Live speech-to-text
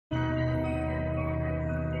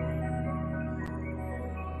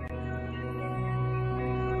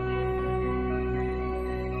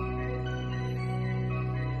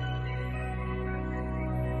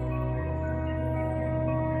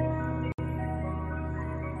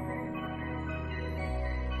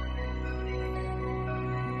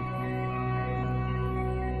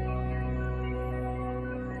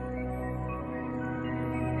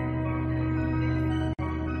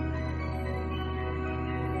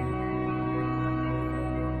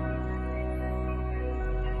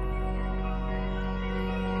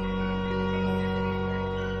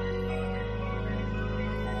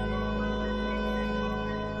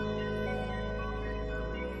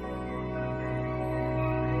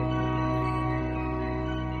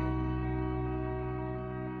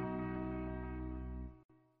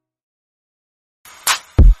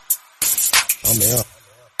I'm out.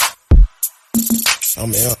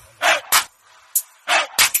 I'm out.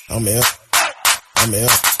 I'm out. I'm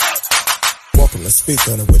out. Welcome to Speak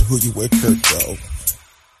On It with Who You With, Kurt, though.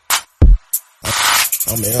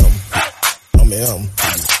 I'm out. I'm out.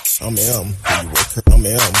 I'm out. I'm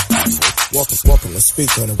out. Welcome to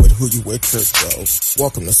Speak On It with Who You With, Kurt, though.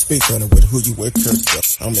 Welcome to Speak On It with Who You With, Kurt,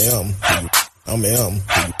 though. I'm out. I'm out.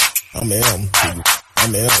 I'm out.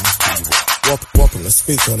 I'm out. Welcome to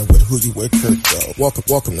Speak On It with Who You With, Kurt, though.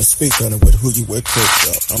 Welcome to Speak On It with Who You With, Kurt,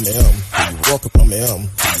 though. I'm welcome. I'm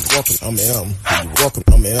welcome. I'm welcome.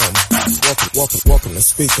 I'm welcome to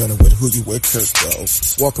Speak On It with Who You With, Kurt, though.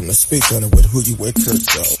 Welcome to Speak On It with Who You With, Kurt,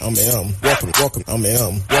 though. I'm welcome. I'm welcome. I'm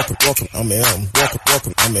welcome. I'm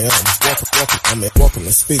welcome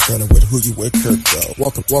to Speak On It with Who You With, Kurt, though.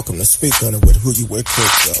 Welcome to Speak On It with Who You With,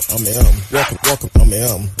 Kurt, though. I'm welcome. I'm welcome. I'm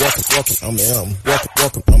welcome.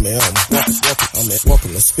 I'm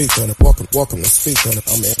welcome to Speak On It. Welcome to Speak On It.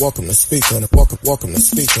 I'm welcome to Speak On It. Welcome to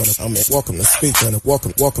Speak On It. I'm welcome to Speak On It.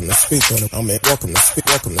 Welcome to Speak On It. I'm welcome to speak.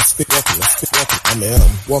 Welcome to speak. I'm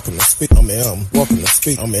welcome to speak. I'm welcome to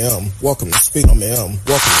speak. I'm welcome to speak. I'm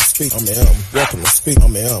welcome to speak. I'm welcome to speak.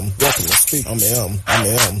 I'm welcome to speak. I'm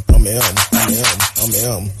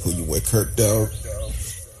Who You With, Kurt, dog.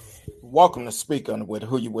 Welcome to Speak On It with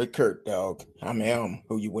Who You With, Kurt, dog. I'm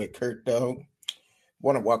Who You With, Kurt, dog.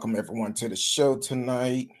 Want to welcome everyone to the show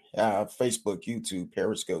tonight. Facebook, YouTube,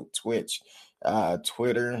 Periscope, Twitch,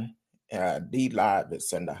 Twitter. D-Live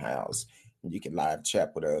is in the house. You can live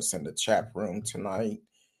chat with us in the chat room tonight.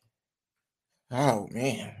 Oh,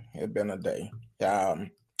 man, it's been a day.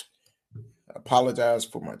 Apologize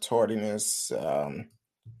for my tardiness,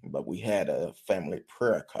 but we had a family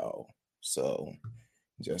prayer call. So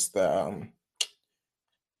just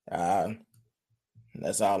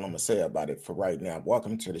that's all I'm going to say about it for right now.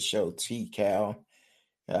 Welcome to the show, T-Cal.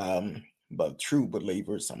 But true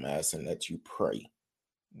believers, I'm asking that you pray.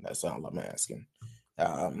 That's all I'm asking.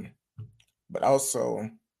 But also,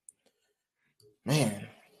 man,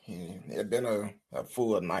 it's been a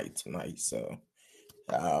full night tonight. So,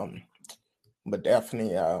 but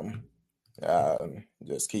definitely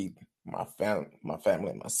just keep my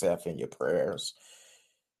family and myself in your prayers.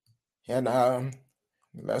 And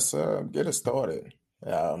let's get it started.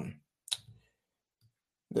 The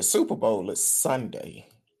Super Bowl is Sunday.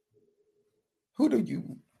 Who do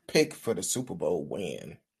you pick for the Super Bowl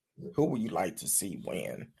win? Who would you like to see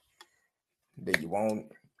win? Do you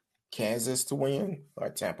want Kansas to win or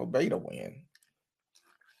Tampa Bay to win?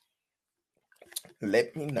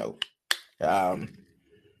 Let me know. I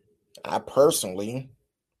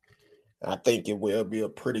think it will be a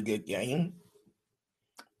pretty good game.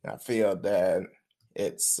 I feel that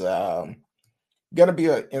it's going to be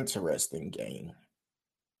an interesting game.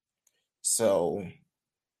 So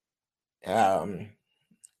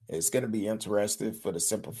it's going to be interesting for the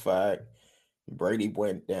simple fact Brady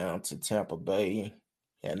went down to Tampa Bay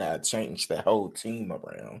and changed the whole team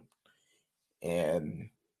around. And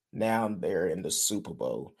now they're in the Super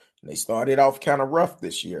Bowl. They started off kind of rough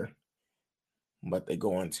this year, but they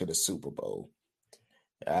go into the Super Bowl.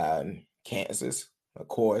 Kansas, of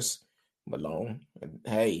course, Malone.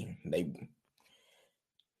 Hey, they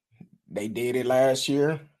did it last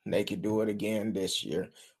year. They could do it again this year.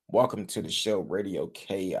 Welcome to the show, Radio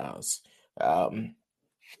Chaos.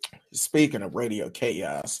 Speaking of Radio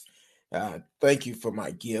Chaos, thank you for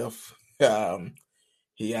my gift.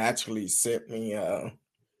 He actually sent me a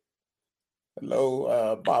little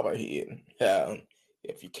bobblehead.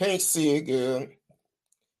 If you can't see it good,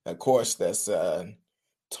 of course, that's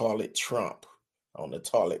toilet Trump on the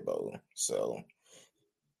toilet bowl. So,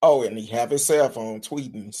 and he have his cell phone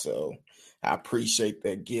tweeting. So I appreciate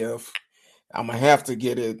that gift. I'm going to have to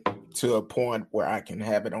get it to a point where I can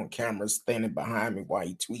have it on camera standing behind me while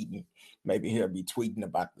he's tweeting. Maybe he'll be tweeting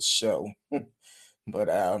about the show. But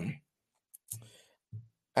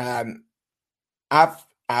I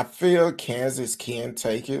feel Kansas can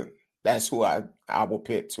take it. That's who I will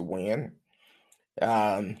pick to win.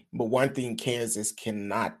 But one thing Kansas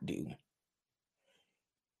cannot do,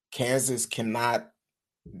 Kansas cannot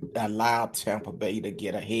allow Tampa Bay to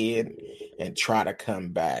get ahead and try to come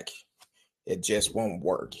back. It just won't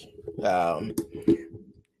work. I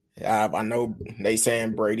know they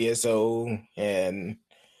saying Brady is old, and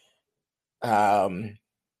when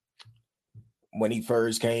he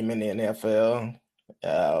first came in the NFL,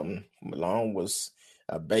 Malone was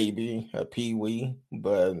a baby, a peewee,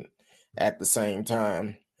 but at the same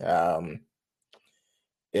time,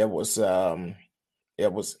 it was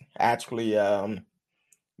actually going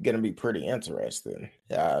to be pretty interesting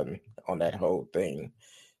on that whole thing.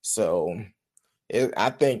 So I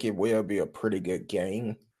think it will be a pretty good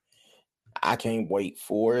game. I can't wait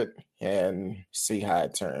for it and see how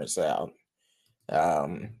it turns out.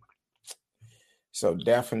 Um, so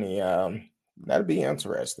definitely, that'll be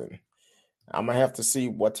interesting. I'm gonna have to see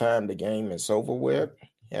what time the game is over with,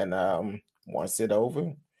 and once it's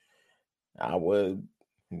over, I would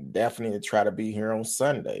definitely try to be here on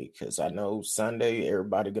Sunday because I know Sunday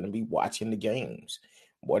everybody gonna be watching the games.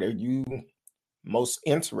 What are you most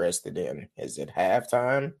interested in? Is it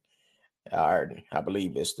halftime? Or I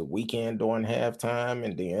believe it's the weekend during halftime,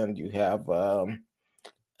 and then you have um,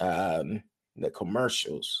 the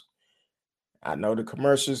commercials. I know the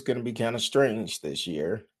commercials going to be kind of strange this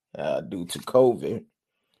year due to COVID,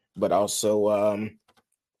 but also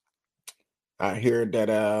I hear that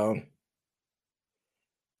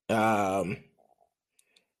um,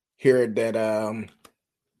 hear that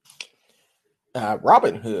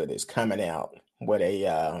Robin Hood is coming out with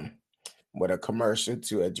a commercial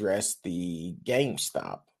to address the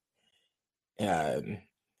GameStop um,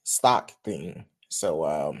 stock thing.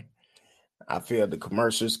 So I feel the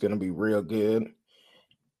commercial is going to be real good.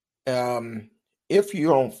 Um, if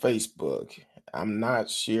you're on Facebook, I'm not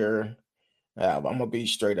sure. I'm gonna be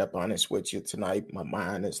straight up honest with you tonight. My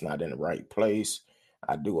mind is not in the right place.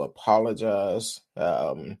 I do apologize.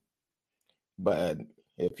 But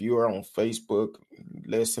if you are on Facebook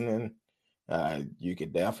listening, you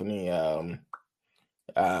could definitely um,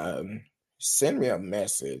 send me a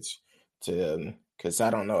message to because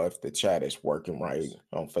I don't know if the chat is working right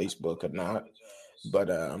on Facebook or not.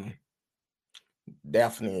 But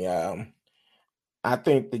definitely, I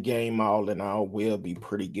think the game all in all will be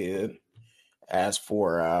pretty good. As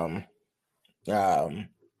for um,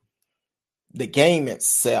 the game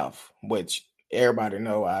itself, which everybody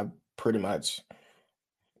know, I pretty much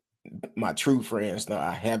my true friends know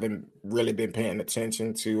I haven't really been paying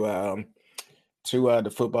attention to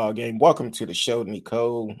the football game. Welcome to the show,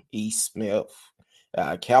 Nicole E. Smith,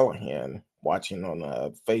 Callahan, watching on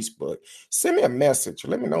Facebook. Send me a message.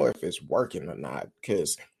 Let me know if it's working or not,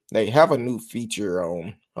 because they have a new feature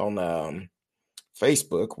on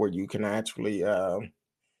Facebook where you can actually um,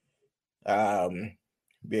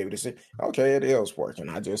 be able to say, okay, it is working.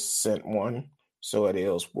 I just sent one, so it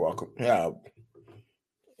is welcome.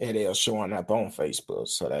 It is showing up on Facebook,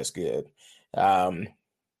 so that's good. Um,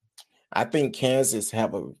 I think Kansas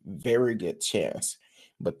have a very good chance,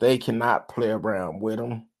 but they cannot play around with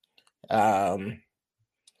them. Um,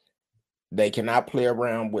 they cannot play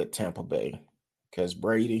around with Tampa Bay because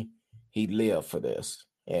Brady, he lived for this,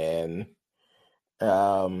 and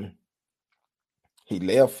um, he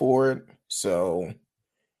lived for it. So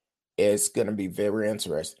it's going to be very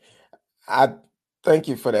interesting. I thank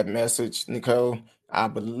you for that message, Nicole. I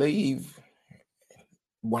believe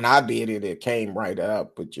when I did it, it came right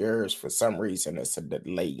up, but yours, for some reason, it's a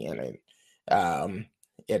delay in it.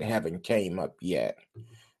 It haven't came up yet.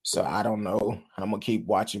 So I don't know. I'm gonna keep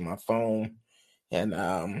watching my phone, and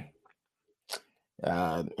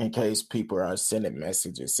in case people are sending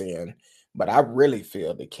messages in. But I really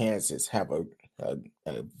feel the Kansas have a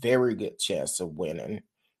very good chance of winning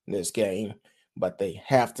this game. But they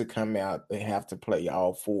have to come out. They have to play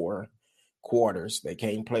all four quarters. They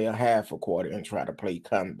can't play a half a quarter and try to play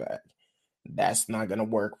comeback. That's not gonna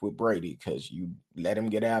work with Brady because you let him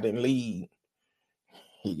get out and lead.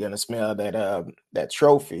 He's gonna smell that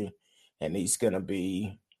trophy, and he's gonna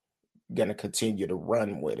continue to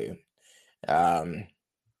run with it. Um,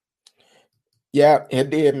 yeah, it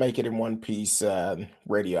did make it in one piece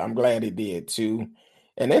radio. I'm glad it did too,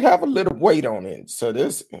 and it have a little weight on it, so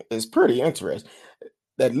this is pretty interesting.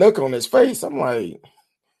 That look on his face, I'm like,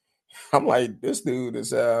 this dude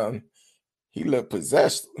is he looked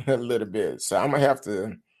possessed a little bit, so I'm gonna have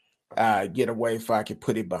to get away if I could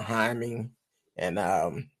put it behind me, and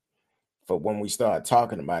for when we start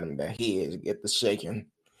talking about him, that head get the shaking.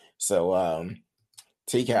 So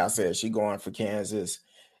T Cal says she going for Kansas.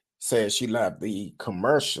 Says she loved the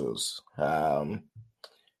commercials. Um,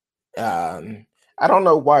 I don't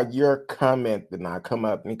know why your comment did not come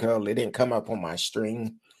up, Nicole. It didn't come up on my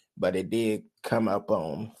stream, but it did come up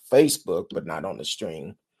on Facebook, but not on the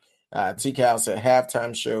stream. T Cal said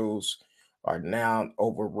halftime shows are now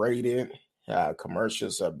overrated.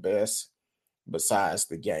 Commercials are best besides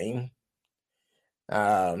the game.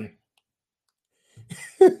 Um,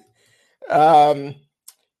 um,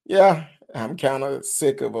 yeah, I'm kind of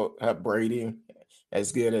sick of Brady,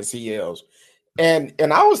 as good as he is. And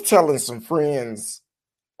I was telling some friends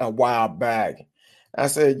a while back. I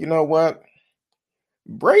said, you know what?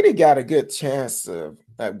 Brady got a good chance of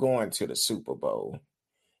going to the Super Bowl,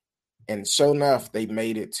 and sure enough, they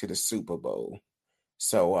made it to the Super Bowl.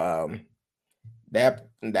 So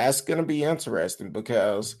That's going to be interesting,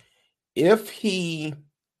 because if he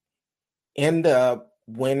end up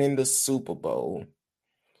winning the Super Bowl,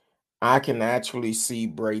 I can actually see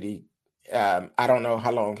Brady. I don't know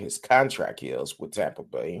how long his contract is with Tampa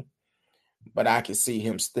Bay, but I can see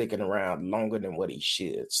him sticking around longer than what he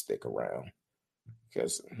should stick around,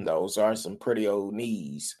 because those are some pretty old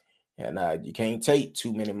knees, and you can't take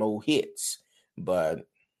too many more hits. But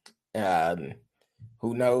um,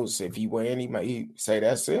 who knows, if he win, he might say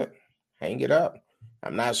that's it, hang it up.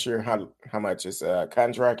 I'm not sure how much his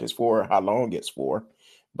contract is for, how long it's for,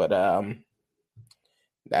 but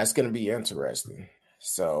that's going to be interesting.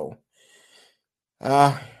 So,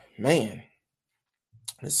 uh, man.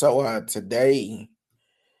 So today,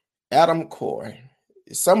 Adam Coy.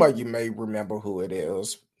 Some of you may remember who it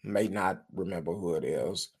is, may not remember who it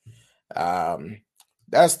is. Um,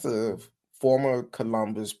 that's the former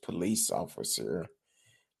Columbus police officer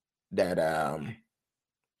that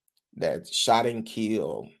that shot and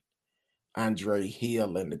killed Andre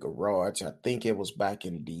Hill in the garage. I think it was back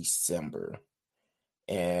in December,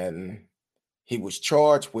 and he was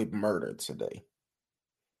charged with murder today,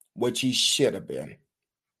 which he should have been.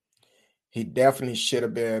 He definitely should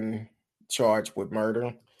have been charged with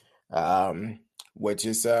murder, which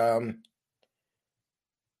is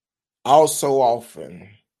also often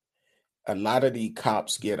a lot of the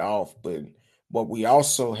cops get off, but what we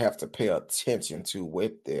also have to pay attention to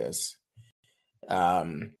with this,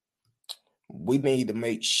 um, we need to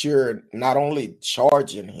make sure not only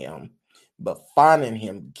charging him, but finding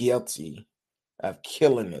him guilty of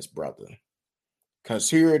killing his brother. Because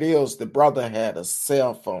here it is, the brother had a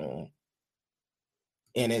cell phone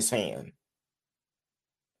in his hand.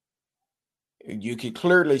 You could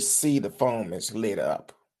clearly see the phone is lit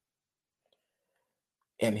up.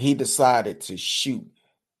 And he decided to shoot,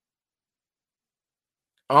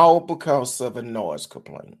 all because of a noise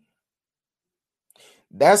complaint.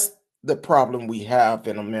 That's the problem we have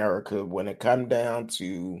in America when it comes down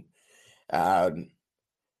to uh,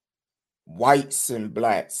 whites and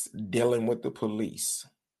blacks dealing with the police.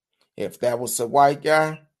 If that was a white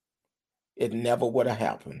guy, it never would have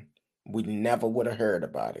happened. We never would have heard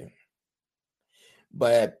about it.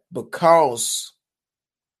 But because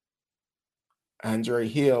Andre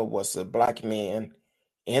Hill was a black man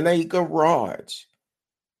in a garage,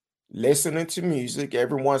 listening to music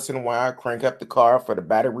every once in a while, crank up the car for the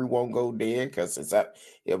battery won't go dead because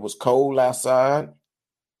it was cold outside.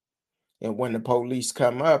 And when the police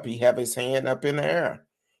come up, he have his hand up in the air,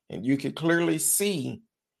 and you can clearly see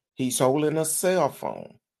he's holding a cell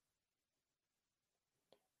phone.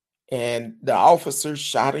 And the officer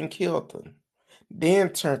shot and killed him. Then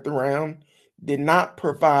turned around, did not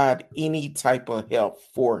provide any type of help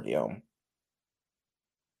for him.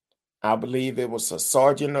 I believe it was a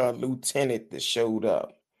sergeant or a lieutenant that showed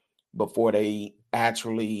up before they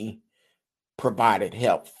actually provided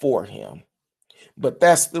help for him. But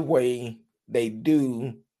that's the way they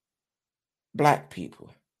do black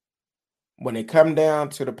people. When it come down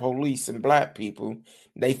to the police and black people,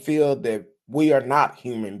 they feel that we are not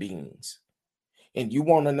human beings. And you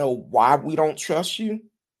want to know why we don't trust you?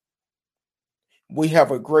 We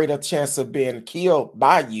have a greater chance of being killed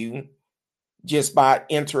by you just by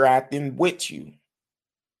interacting with you.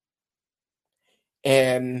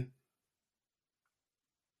 And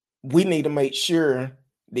we need to make sure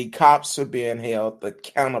the cops are being held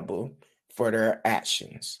accountable for their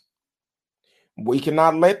actions. We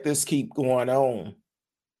cannot let this keep going on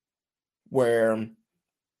where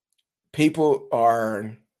people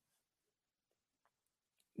are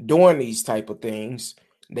doing these type of things.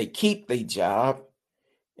 They keep their job,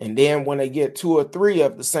 and then when they get 2 or 3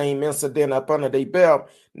 of the same incident up under their belt,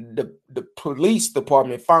 the police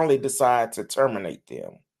department finally decide to terminate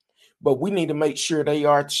them. But we need to make sure they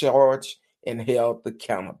are charged and held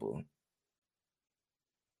accountable.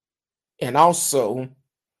 And also,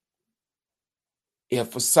 if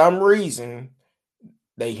for some reason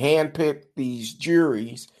they handpick these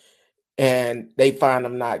juries and they find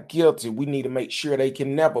them not guilty, we need to make sure they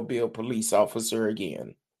can never be a police officer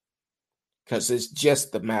again, because it's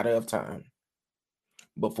just a matter of time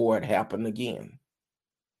before it happened again.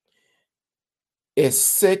 It's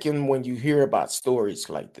sickening when you hear about stories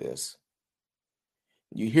like this.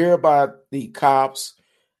 You hear about the cops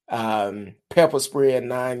pepper spraying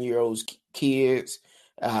 9-year-old kids,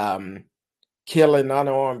 killing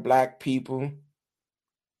unarmed black people,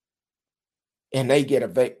 and they get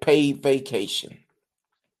a paid vacation.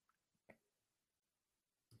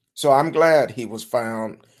 So I'm glad he was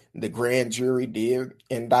found. The grand jury did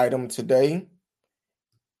indict him today,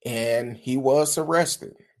 and he was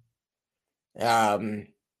arrested.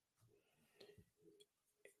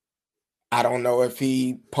 I don't know if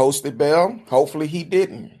he posted bail. Hopefully he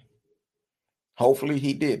didn't. Hopefully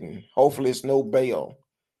he didn't. Hopefully it's no bail.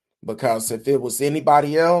 Because if it was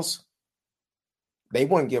anybody else, they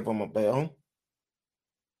wouldn't give him a bail.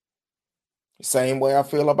 Same way I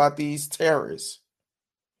feel about these terrorists.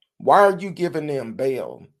 Why are you giving them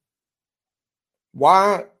bail?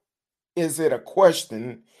 Why is it a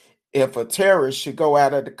question if a terrorist should go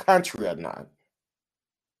out of the country or not?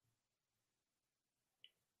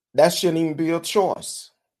 That shouldn't even be a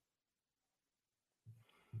choice.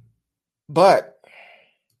 But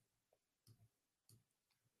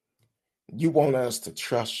you want us to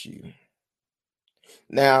trust you.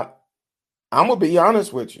 Now, I'm going to be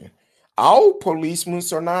honest with you. All policemen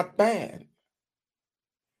are not bad.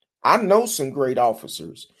 I know some great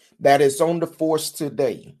officers that is on the force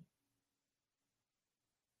today.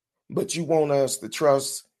 But you want us to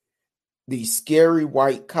trust these scary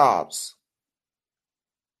white cops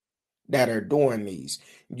that are doing these.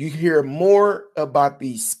 You hear more about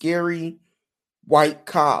these scary white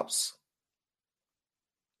cops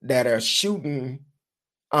that are shooting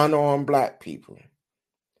unarmed black people.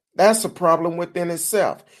 That's a problem within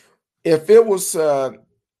itself. If it was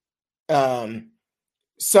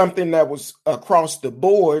something that was across the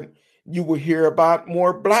board, you would hear about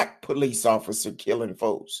more black police officers killing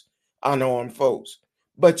folks, unarmed folks.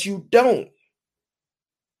 But you don't.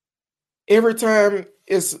 Every time,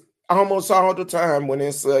 it's almost all the time when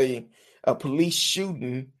it's a police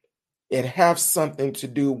shooting, it has something to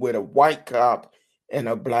do with a white cop and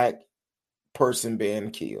a black person being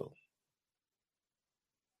killed.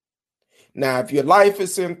 Now, if your life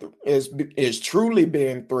is truly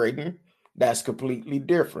being threatened, that's completely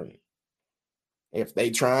different. If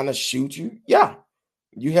they trying to shoot you, yeah,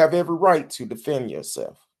 you have every right to defend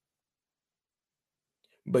yourself.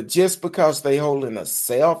 But just because they holding a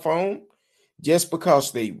cell phone, just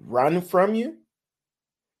because they run from you,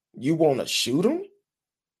 you want to shoot them?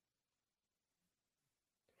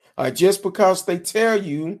 Or just because they tell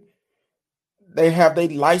you they have their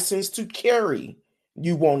license to carry,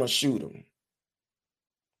 you want to shoot them?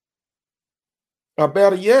 Or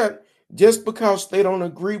better yet, just because they don't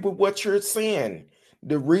agree with what you're saying,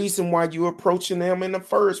 the reason why you're approaching them in the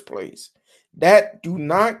first place, that do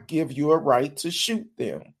not give you a right to shoot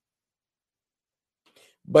them.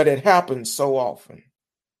 But it happens so often.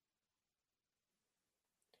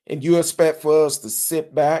 And you expect for us to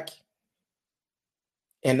sit back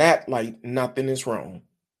and act like nothing is wrong.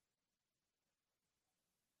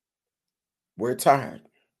 We're tired.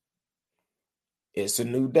 It's a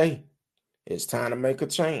new day. It's time to make a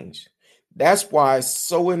change. That's why it's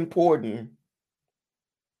so important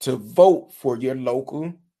to vote for your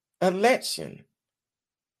local election.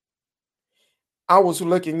 I was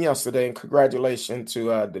looking yesterday, and congratulations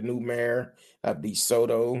to the new mayor of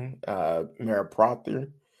DeSoto, Mayor Proctor.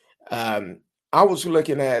 I was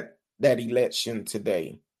looking at that election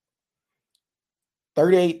today.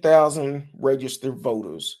 38,000 registered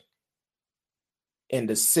voters in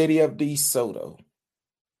the city of DeSoto.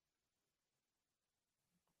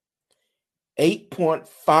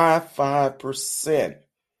 8.55%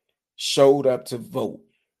 showed up to vote.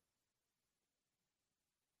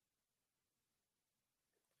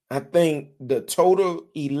 I think the total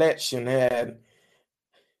election had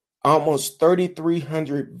almost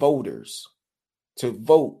 3,300 voters to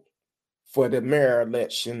vote for the mayor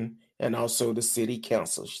election and also the city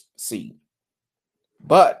council seat.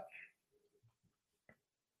 But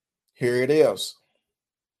here it is.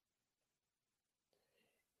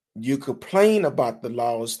 You complain about the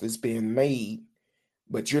laws that's being made,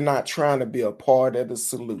 but you're not trying to be a part of the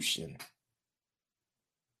solution.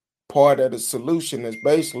 Part of the solution is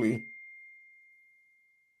basically,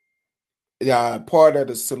 part of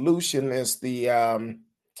the solution is the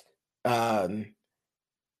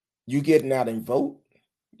you getting out and vote,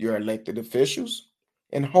 your elected officials,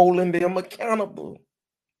 and holding them accountable.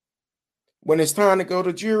 When it's time to go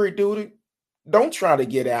to jury duty, don't try to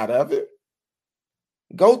get out of it.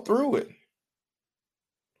 Go through it.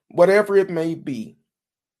 Whatever it may be.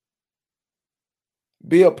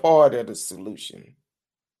 Be a part of the solution.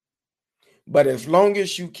 But as long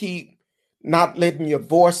as you keep not letting your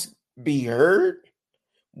voice be heard,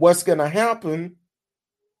 what's going to happen?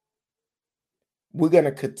 We're going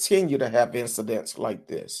to continue to have incidents like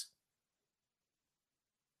this.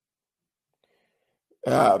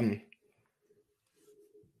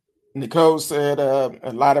 Nicole said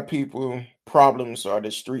a lot of people problems are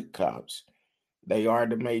the street cops. They are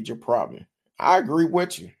the major problem. I agree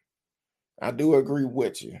with you. I do agree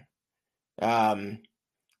with you.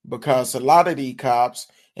 Because a lot of these cops,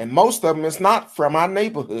 and most of them is not from our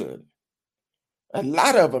neighborhood. A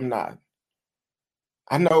lot of them not.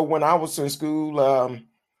 I know when I was in school,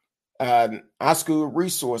 our school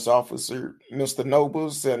resource officer, Mr.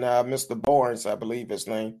 Nobles and Mr. Barnes, I believe his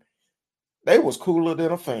name, they was cooler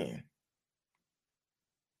than a fan.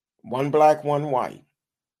 One black, one white.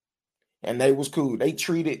 And they was cool. They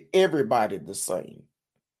treated everybody the same.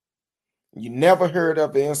 You never heard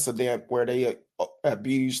of an incident where they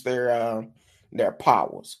abused their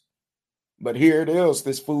powers. But here it is,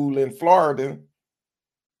 this fool in Florida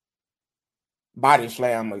body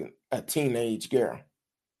slam a teenage girl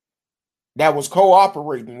that was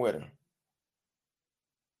cooperating with her.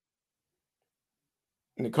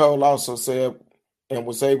 Nicole also said and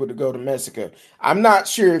was able to go to Mexico. I'm not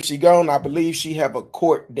sure if she gone. I believe she have a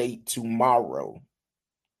court date tomorrow.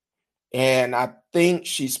 And I think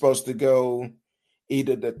she's supposed to go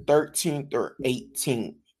either the 13th or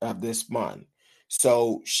 18th of this month.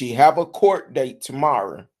 So she have a court date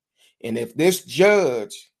tomorrow. And if this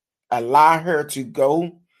judge allow her to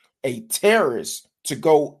go, a terrorist to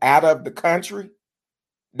go out of the country,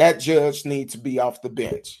 that judge needs to be off the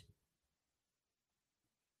bench.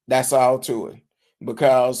 That's all to it.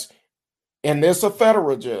 Because, and there's a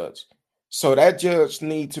federal judge. So that judge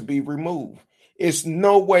needs to be removed. It's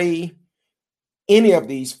no way any of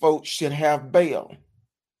these folks should have bail.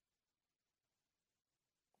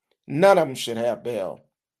 None of them should have bail.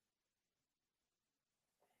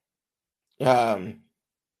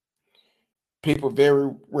 People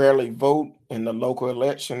very rarely vote in the local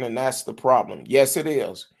election, and that's the problem. Yes, it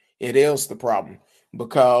is. It is the problem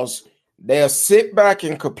because they'll sit back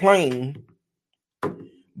and complain,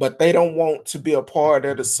 but they don't want to be a part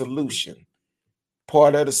of the solution.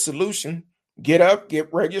 Part of the solution, get up,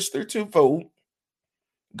 get registered to vote,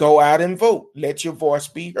 go out and vote. Let your voice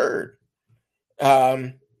be heard.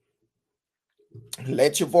 Let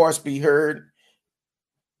your voice be heard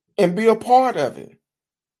and be a part of it.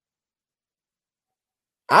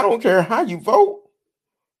 I don't care how you vote.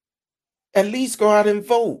 At least go out and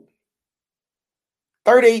vote.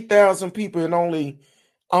 38,000 people and only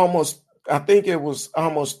almost, I think it was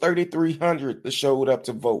almost 3,300 that showed up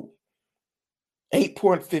to vote.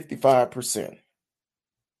 8.55%.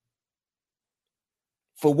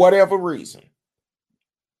 For whatever reason.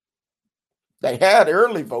 They had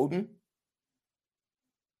early voting.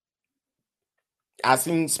 I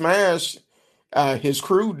seen Smash, his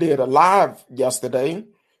crew did a live yesterday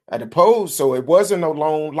at the polls, so it wasn't a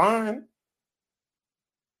long line.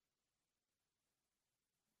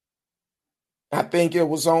 I think it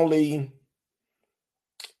was only,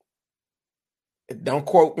 don't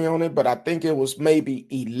quote me on it, but I think it was maybe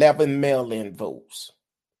 11 mail-in votes.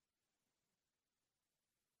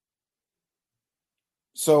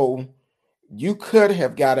 So you could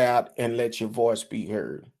have got out and let your voice be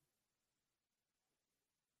heard.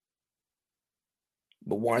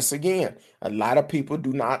 But once again, a lot of people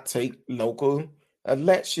do not take local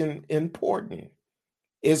election important.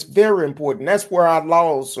 It's very important. That's where our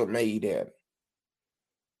laws are made at.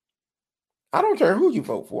 I don't care who you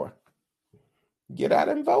vote for. Get out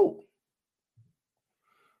and vote.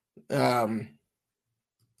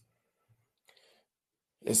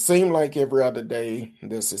 It seemed like every other day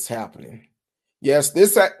this is happening. Yes,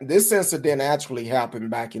 this incident actually happened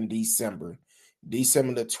back in December the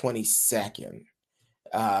 22nd.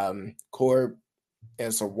 Corey,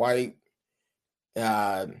 as a white,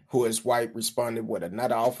 who is white, responded with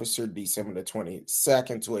another officer December the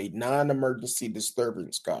 22nd to a non-emergency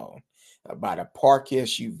disturbance call about a parked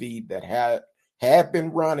SUV that had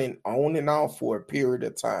been running on and off for a period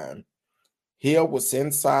of time. Hill was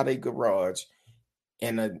inside a garage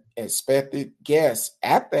and an expected guest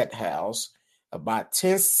at that house about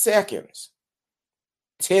 10 seconds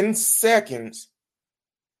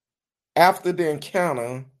after the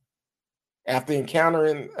encounter, after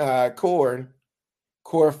encountering Corey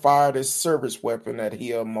fired his service weapon at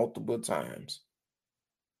Hill multiple times.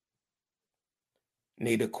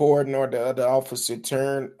 Neither Corey nor the other officer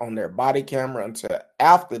turned on their body camera until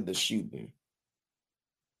after the shooting.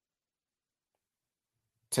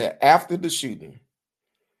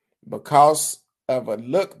 Because of a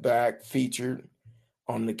look back featured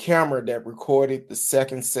on the camera that recorded the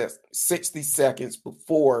 60 seconds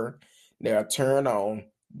before their turn on,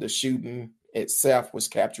 the shooting itself was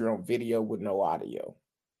captured on video with no audio.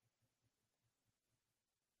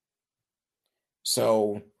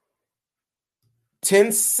 So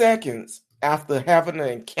 10 seconds after having an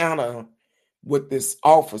encounter with this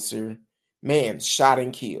officer, man, shot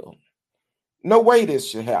and killed. No way this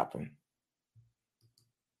should happen.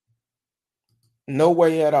 No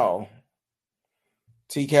way at all.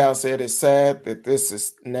 T-Cal said it's sad that this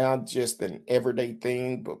is now just an everyday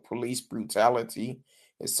thing, but police brutality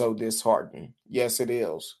It's so disheartening. Yes, it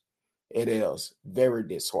is. It is very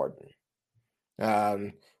disheartening.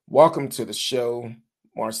 Welcome to the show,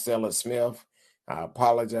 Marcella Smith. I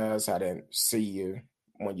apologize I didn't see you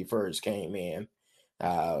when you first came in.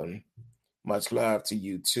 Much love to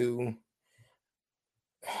you too.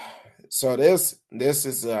 So this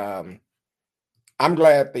is I'm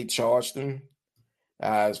glad they charged him.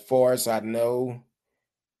 As far as I know,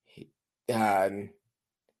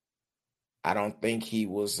 I don't think he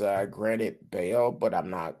was granted bail, but I'm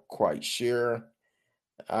not quite sure.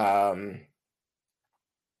 But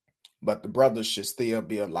the brother should still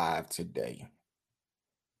be alive today.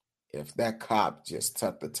 If that cop just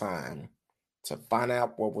took the time to find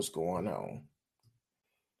out what was going on.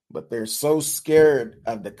 But they're so scared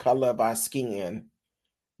of the color of our skin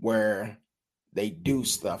where they do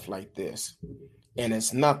stuff like this. And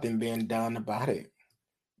it's nothing being done about it.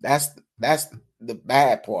 That's the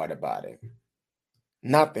bad part about it.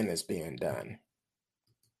 Nothing is being done.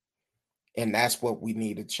 And that's what we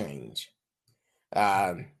need to change.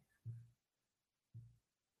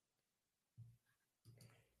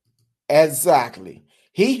 Exactly.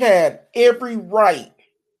 He had every right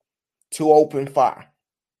to open fire.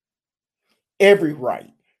 Every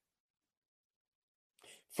right.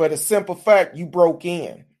 For the simple fact you broke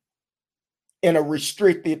in a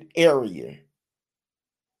restricted area.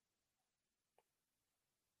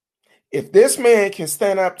 If this man can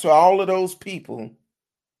stand up to all of those people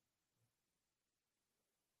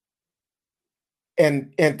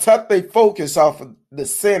and tuck their focus off of the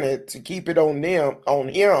Senate to keep it on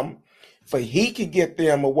him, for he could get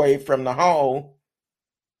them away from the hall,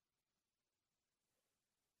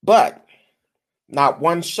 but not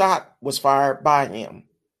one shot was fired by him.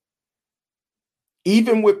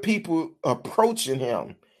 Even with people approaching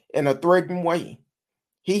him in a threatening way,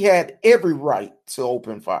 he had every right to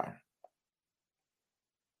open fire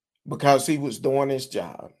because he was doing his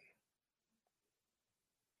job.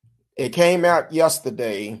 It came out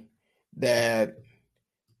yesterday that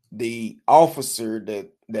the officer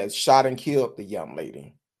that shot and killed the young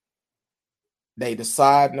lady, they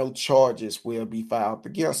decide no charges will be filed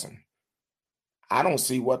against him. I don't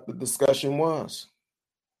see what the discussion was.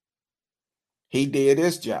 He did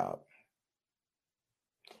his job.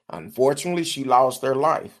 Unfortunately, she lost her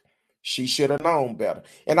life. She should have known better.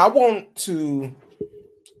 And I want to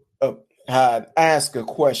ask a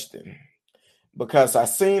question because I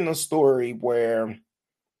seen a story where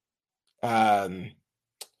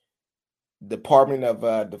Department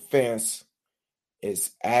of Defense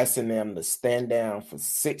is asking them to stand down for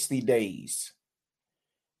 60 days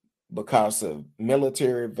because of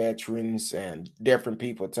military veterans and different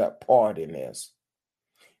people took part in this.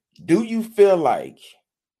 Do you feel like,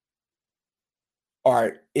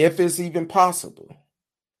 or if it's even possible,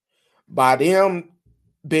 by them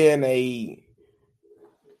being a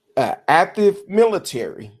active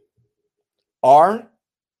military or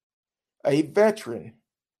a veteran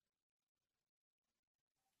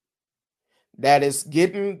that is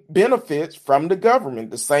getting benefits from the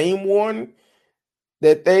government, the same one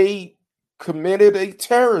that they committed a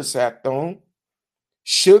terrorist act on,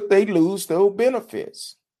 should they lose those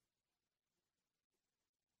benefits?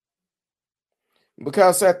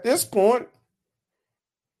 Because at this point,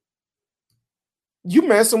 you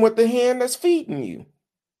messing with the hand that's feeding you.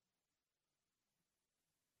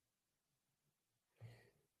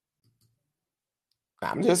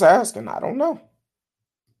 I'm just asking. I don't know.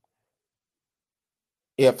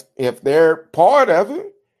 If they're part of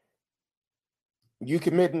it, you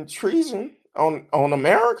committing treason on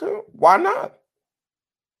America, why not?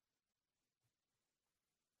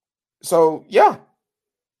 So, yeah.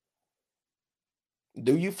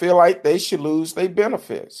 Do you feel like they should lose their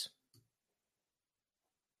benefits?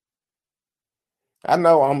 I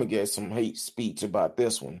know I'm going to get some hate speech about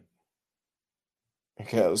this one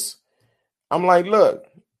because I'm like, look,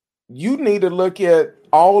 you need to look at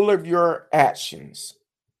all of your actions.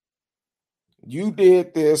 You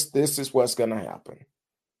did this. This is what's going to happen.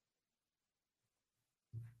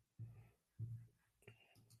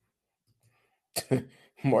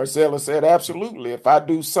 Marcella said, absolutely. If I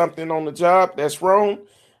do something on the job that's wrong,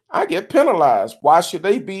 I get penalized. Why should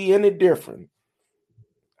they be any different?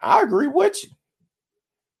 I agree with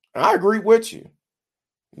you.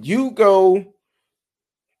 You go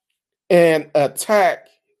and attack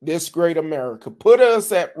this great America. Put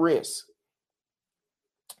us at risk.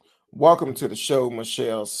 Welcome to the show,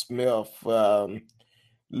 Michelle Smith.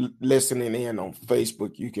 Listening in on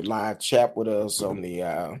Facebook. You can live chat with us on the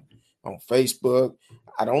on Facebook.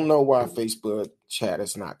 I don't know why Facebook chat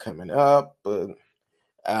is not coming up, but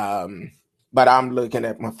but I'm looking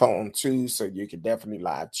at my phone too, so you can definitely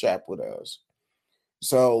live chat with us.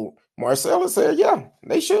 So Marcella said, yeah,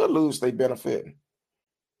 they should lose their benefit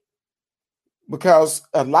because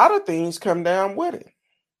a lot of things come down with it.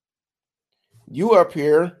 You up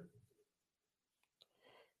here,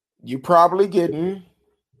 you probably getting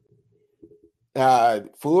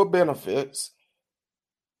full benefits.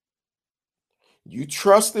 You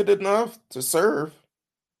trusted enough to serve,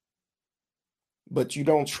 but you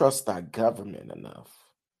don't trust our government enough.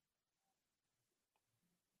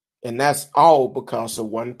 And that's all because of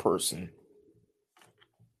one person.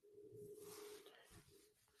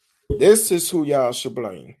 This is who y'all should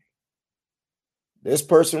blame. This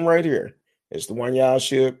person right here is the one y'all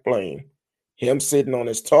should blame. Him sitting on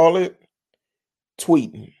his toilet,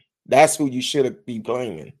 tweeting. That's who you should be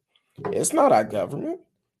blaming. It's not our government,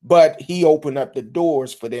 but he opened up the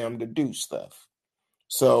doors for them to do stuff.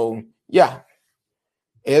 So, yeah,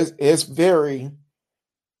 it's very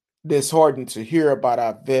disheartening to hear about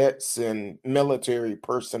our vets and military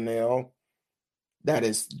personnel that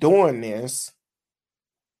is doing this.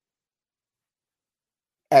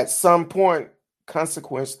 At some point,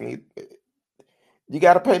 consequently, you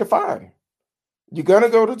got to pay the fine. You're going to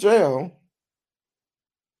go to jail.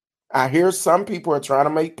 I hear some people are trying to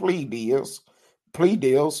make plea deals,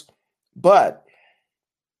 but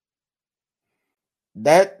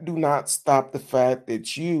that do not stop the fact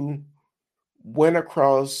that you went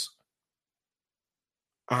across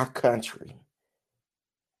our country.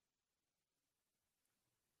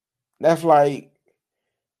 That's like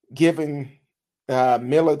giving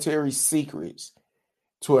military secrets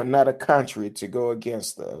to another country to go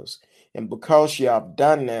against us. And because you have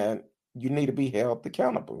done that, you need to be held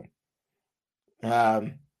accountable.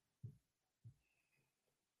 I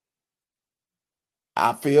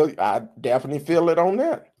definitely feel it on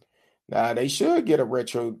that. They should get a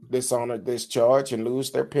retro dishonor discharge and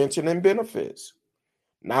lose their pension and benefits.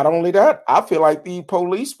 Not only that, I feel like the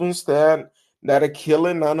policemen that are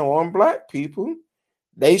killing unarmed Black people,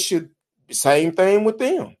 they should, same thing with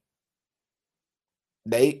them.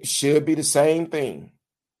 They should be the same thing,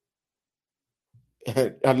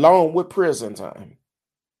 along with prison time.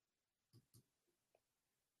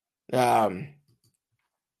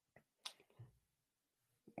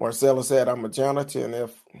 Marcella said, I'm a janitor, and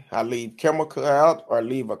if I leave chemical out or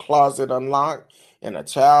leave a closet unlocked and a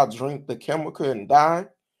child drink the chemical and die,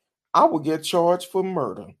 I will get charged for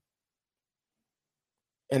murder.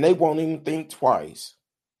 And they won't even think twice.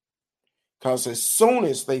 Because as soon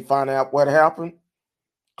as they find out what happened,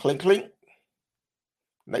 clink, clink,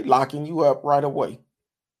 they locking you up right away.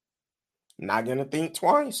 Not going to think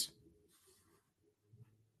twice.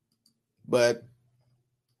 But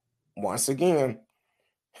once again,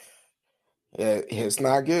 it's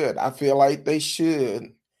not good. I feel like they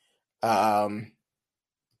should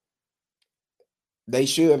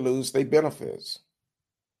lose their benefits.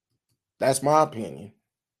 That's my opinion.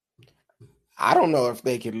 I don't know if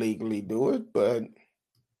they can legally do it, but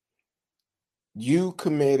you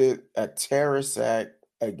committed a terrorist act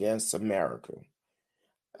against America.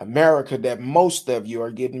 America that most of you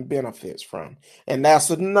are getting benefits from. And that's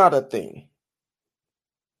another thing.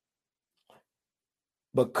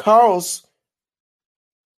 Because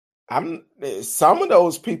some of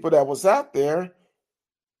those people that was out there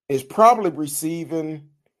is probably receiving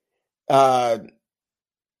food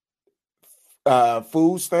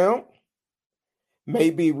stamp,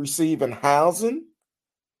 maybe receiving housing.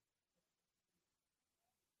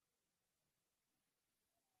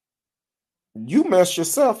 You mess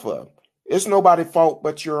yourself up. It's nobody's fault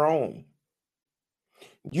but your own.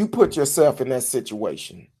 You put yourself in that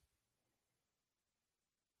situation.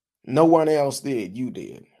 No one else did. You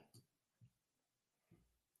did.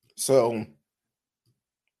 So,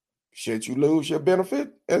 should you lose your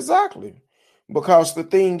benefit? Exactly. Because the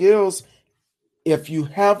thing is, if you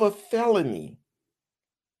have a felony,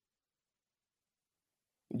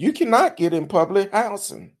 you cannot get in public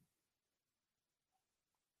housing.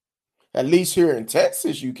 At least here in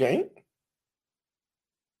Texas, you can't.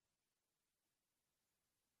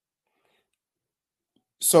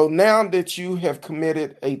 So now that you have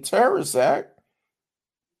committed a terrorist act,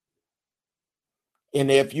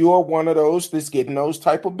 and if you are one of those that's getting those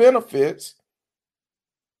type of benefits,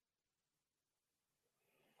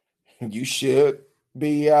 you should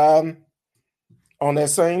be on that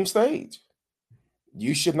same stage.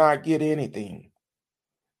 You should not get anything.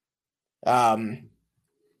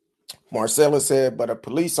 Marcella said, but a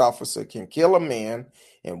police officer can kill a man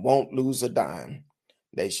and won't lose a dime.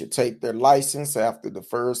 They should take their license after the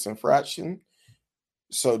first infraction.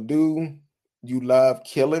 So do you love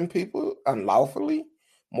killing people unlawfully?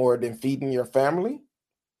 more than feeding your family?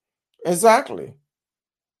 Exactly.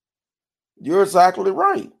 You're exactly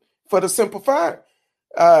right. For the simple fact,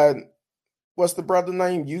 uh, what's the brother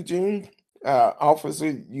name? Eugene, Officer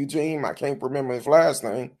Eugene. I can't remember his last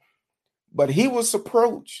name, but he was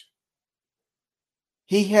approached.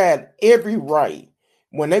 He had every right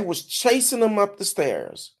when they was chasing him up the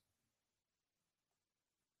stairs.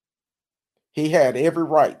 He had every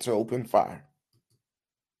right to open fire.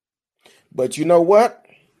 But you know what?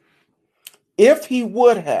 If he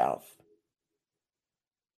would have,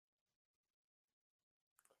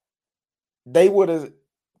 they would have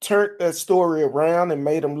turned that story around and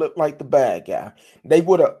made him look like the bad guy. They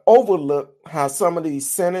would have overlooked how some of these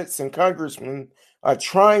senates and congressmen are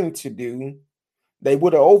trying to do. They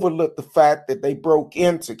would have overlooked the fact that they broke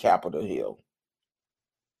into Capitol Hill.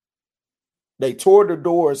 They tore the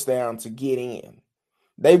doors down to get in.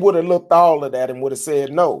 They would have looked all of that and would have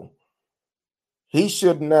said, no, he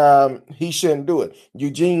shouldn't do it.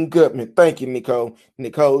 Eugene Goodman. Thank you, Nicole.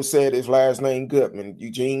 Nicole said his last name Goodman.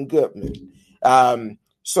 Eugene Goodman.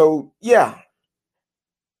 So yeah,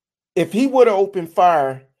 if he would have opened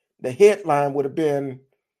fire, the headline would have been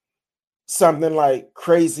something like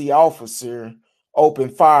 "Crazy Officer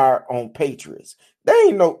Opened Fire on Patriots." They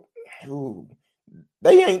ain't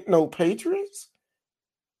no patriots.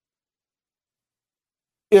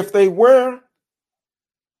 If they were,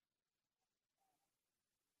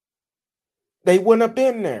 they wouldn't have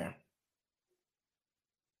been there.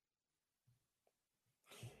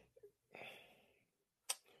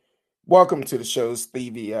 Welcome to the show,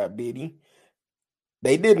 Stevie Biddy.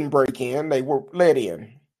 They didn't break in, they were let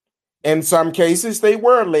in. In some cases, they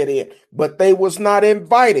were let in, but they was not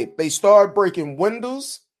invited. They started breaking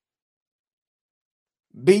windows,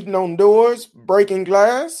 beating on doors, breaking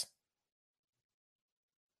glass.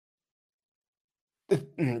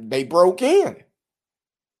 They broke in.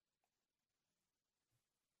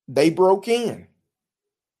 They broke in.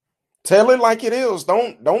 Tell it like it is.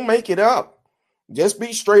 Don't make it up. Just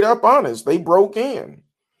be straight up honest. They broke in.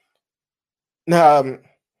 Hell,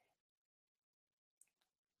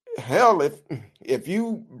 if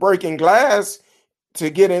you breaking glass to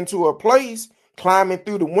get into a place, climbing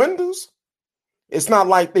through the windows, it's not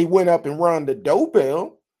like they went up and run the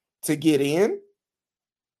doorbell to get in.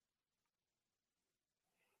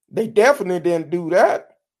 They definitely didn't do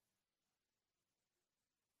that.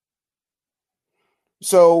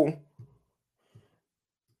 So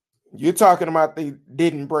you're talking about they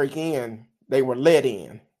didn't break in, they were let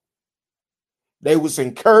in. They was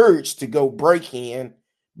encouraged to go break in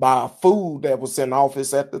by a fool that was in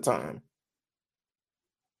office at the time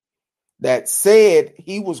that said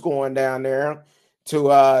he was going down there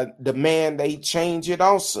to demand they change it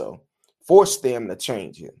also, force them to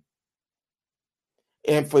change it.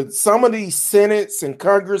 And for some of these senates and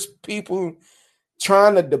Congress people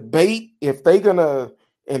trying to debate if they're going to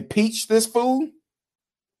impeach this fool,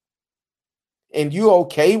 and you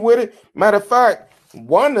okay with it? Matter of fact,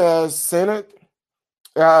 one Senate,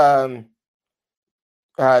 um,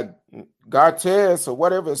 Gartes or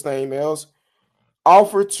whatever his name is,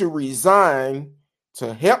 offered to resign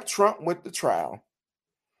to help Trump with the trial.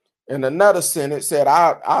 And another Senate said,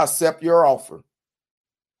 I'll accept your offer.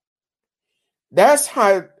 That's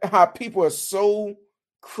how people are so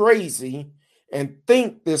crazy and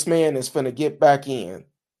think this man is going to get back in.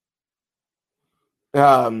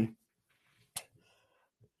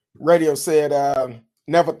 Radio said,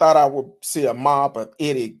 never thought I would see a mob of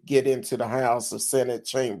idiots get into the House of Senate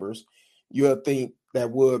chambers. You'll think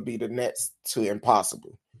that would be the next to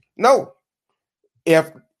impossible. No.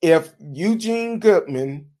 If Eugene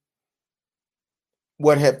Goodman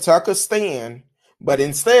would have took a stand, but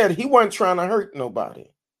instead he wasn't trying to hurt nobody.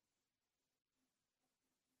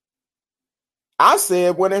 I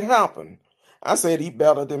said when it happened, I said he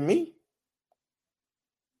better than me.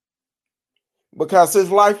 Because his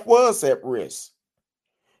life was at risk.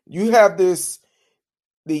 You have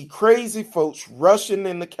the crazy folks rushing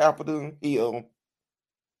in the Capitol Hill,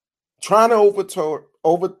 trying to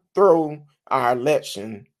overthrow our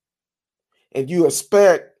election, and you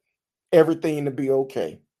expect everything to be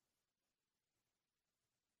okay.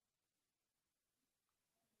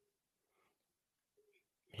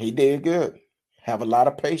 He did good. Have a lot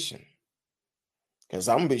of patience. Because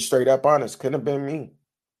I'm going to be straight up honest, couldn't have been me.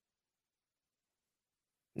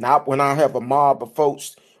 Not when I have a mob of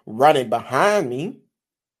folks running behind me,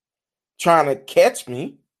 trying to catch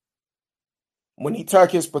me. When he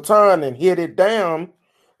took his baton and hit it down,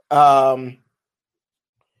 I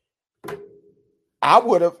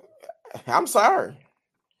would have. I'm sorry.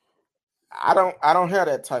 I don't have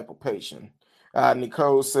that type of patience.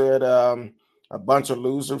 Nicole said, A bunch of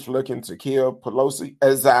losers looking to kill Pelosi.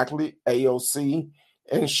 Exactly. AOC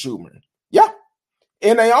and Schumer. Yeah.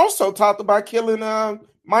 And they also talked about killing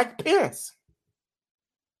Mike Pence.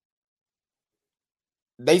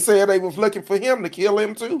 They said they was looking for him to kill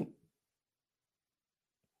him too.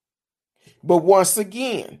 But once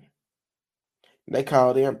again, they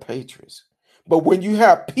call them patriots. But when you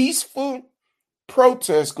have peaceful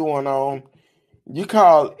protests going on, you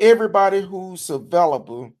call everybody who's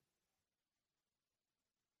available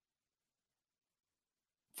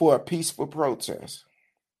for a peaceful protest.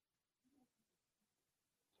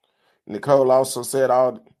 Nicole also said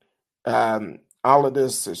all of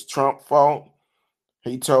this is Trump's fault.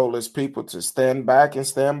 He told his people to stand back and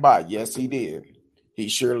stand by. Yes, he did. He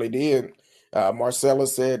surely did. Marcella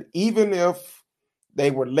said, even if they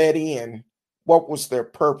were let in, what was their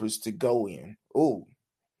purpose to go in? Ooh,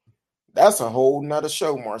 that's a whole nother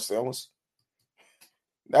show, Marcellus.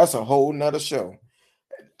 That's a whole nother show.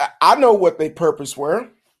 I know what their purpose were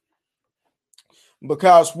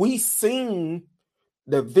because we seen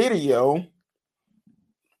the video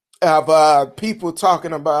of people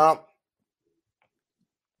talking about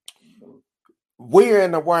we're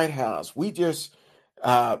in the White House. We just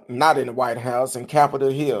not in the White House, in Capitol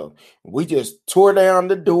Hill. We just tore down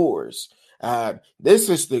the doors. This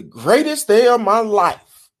is the greatest day of my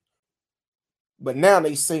life. But now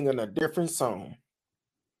they singing a different song.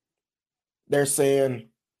 They're saying,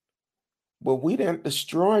 well, we didn't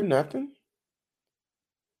destroy nothing.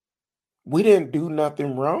 We didn't do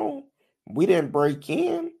nothing wrong. We didn't break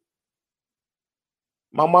in.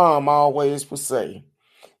 My mom always would say,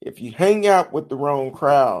 if you hang out with the wrong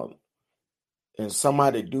crowd and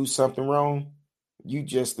somebody do something wrong, you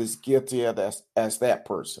just as guilty as that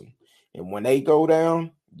person. And when they go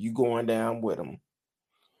down, you going down with them.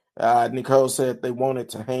 Nicole said they wanted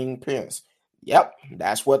to hang Pence. Yep,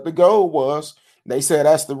 that's what the goal was. They said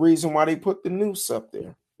that's the reason why they put the noose up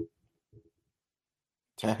there.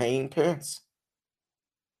 To hang Pence.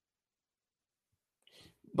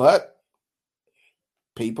 But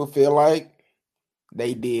people feel like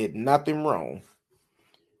they did nothing wrong.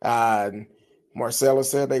 Marcella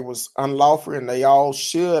said they was unlawful and they all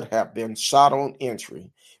should have been shot on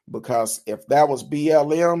entry, because if that was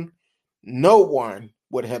BLM, no one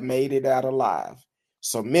would have made it out alive.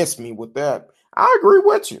 So miss me with that. I agree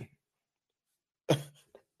with you.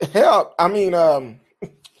 Hell, I mean,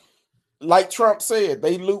 like Trump said,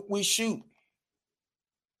 they loot, we shoot.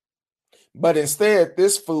 But instead,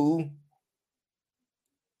 this fool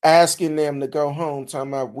asking them to go home, talking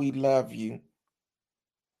about we love you.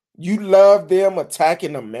 You love them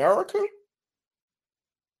attacking America?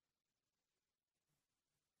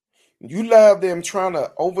 You love them trying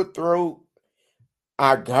to overthrow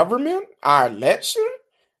our government, our election?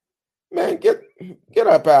 Man, get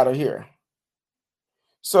up out of here.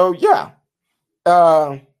 So yeah,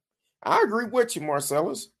 I agree with you,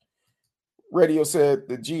 Marcellus. Radio said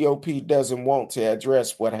the GOP doesn't want to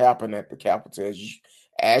address what happened at the Capitol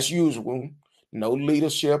as usual. No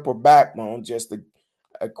leadership or backbone, just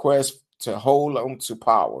a quest to hold on to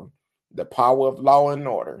power. The power of law and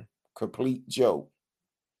order. Complete joke.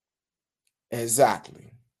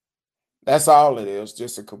 Exactly. That's all it is,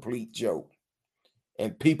 just a complete joke.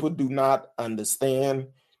 And people do not understand.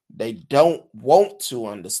 They don't want to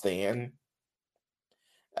understand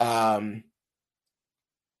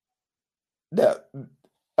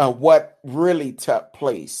what really took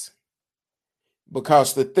place.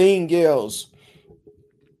 Because the thing is,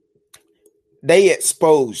 they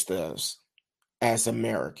exposed us as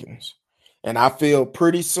Americans. And I feel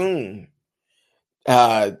pretty soon,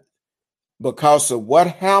 because of what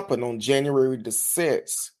happened on January the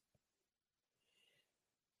 6th,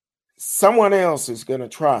 someone else is going to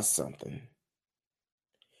try something.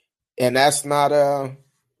 And that's not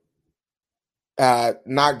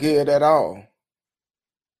good at all.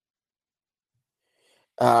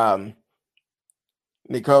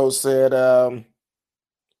 Nicole said,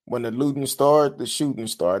 when the looting started, the shooting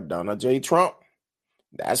started. Donald J. Trump.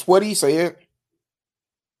 That's what he said.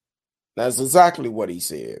 That's exactly what he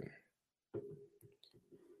said.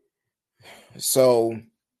 So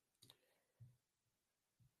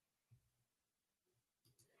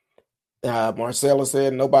Marcella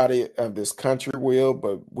said nobody of this country will,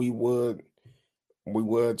 but we would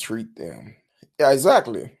treat them. Yeah,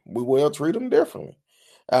 exactly. We will treat them differently.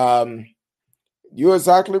 You're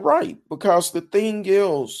exactly right, because the thing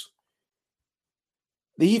is,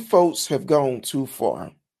 these folks have gone too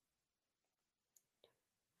far.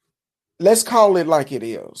 Let's call it like it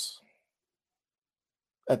is.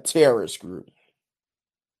 A terrorist group.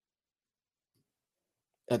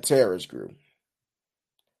 A terrorist group.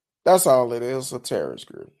 That's all it is, a terrorist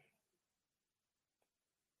group.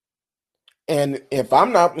 And if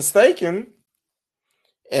I'm not mistaken,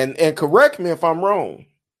 and correct me if I'm wrong,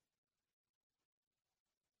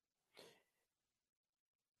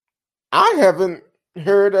 I haven't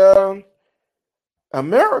heard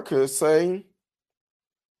America say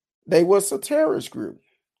they was a terrorist group.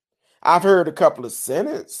 I've heard a couple of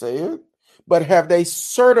Senate say it, but have they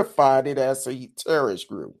certified it as a terrorist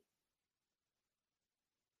group?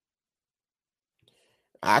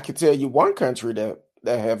 I can tell you one country that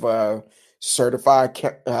have certified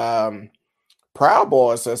Proud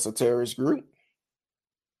Boys as a terrorist group.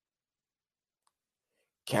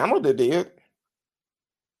 Canada did.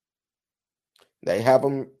 They have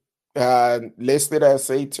them listed as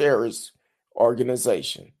a terrorist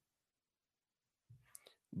organization.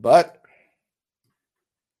 But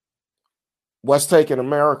what's taking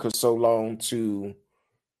America so long to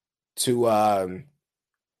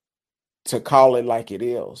call it like it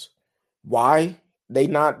is? Why they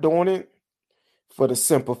not doing it? For the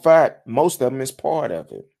simple fact, most of them is part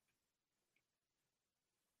of it.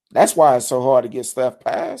 That's why it's so hard to get stuff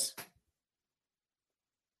passed.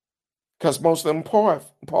 Because most of them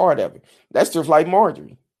part of it. That's just like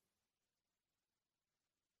Marjorie.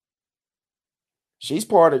 She's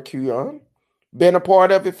part of QAnon. Been a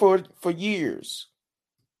part of it for years.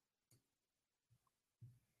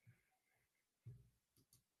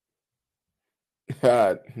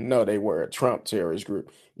 No, they were a Trump terrorist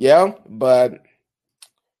group. Yeah, but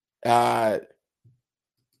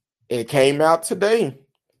it came out today,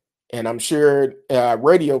 and I'm sure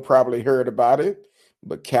radio probably heard about it.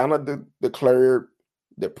 But Canada declared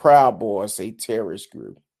the Proud Boys a terrorist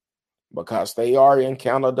group because they are in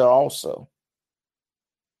Canada also.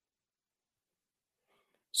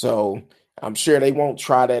 So I'm sure they won't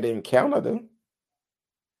try that in Canada.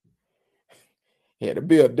 It'll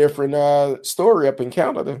be a different story up in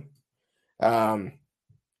Canada. The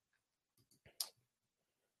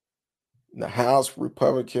House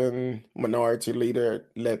Republican minority leader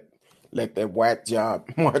let that whack job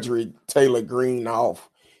Marjorie Taylor Greene off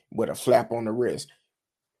with a slap on the wrist.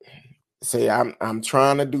 Say, I'm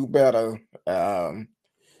trying to do better, but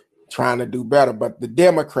the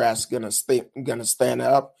Democrats gonna stand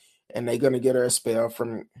up, and they're gonna get her expelled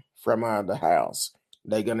from the House.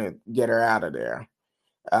 They're gonna get her out of there.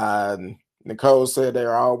 Nicole said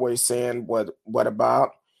they're always saying what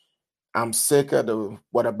about. I'm sick of the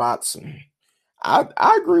what abouts.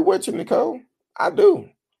 I agree with you, Nicole. I do.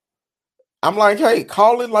 I'm like, hey,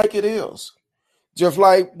 call it like it is. Just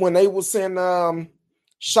like when they was in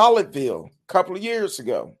Charlottesville a couple of years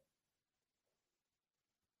ago.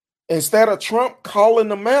 Instead of Trump calling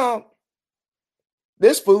them out,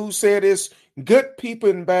 this fool said it's good people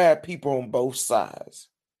and bad people on both sides.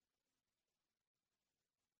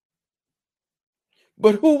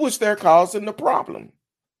 But who was there causing the problem?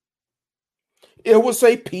 It was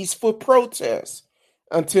a peaceful protest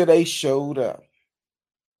until they showed up.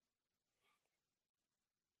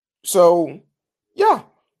 So, yeah,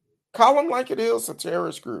 call them like it is, a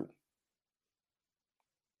terrorist group.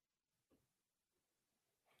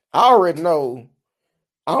 I already know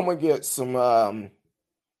I'm gonna get some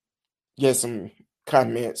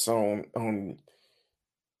comments on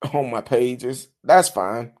my pages. That's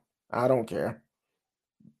fine. I don't care.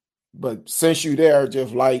 But since you there,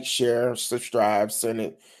 just like, share, subscribe, send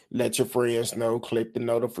it, let your friends know, click the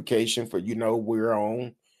notification for we're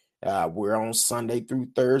on. We're on Sunday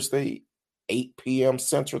through Thursday, 8 p.m.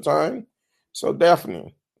 Central Time. So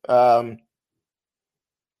definitely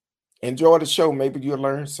enjoy the show. Maybe you'll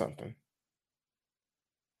learn something.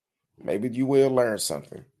 Maybe you will learn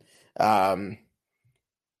something.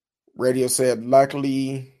 Radio said,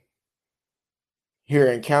 luckily, here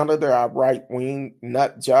in Canada, our right-wing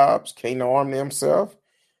nut jobs can't arm themselves,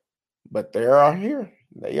 but they are here.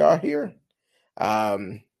 They are here.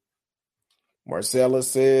 Marcella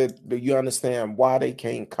said, do you understand why they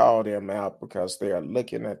can't call them out? Because they are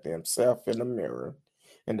looking at themselves in the mirror,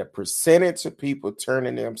 and the percentage of people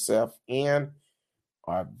turning themselves in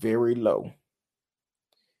are very low.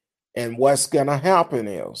 And what's going to happen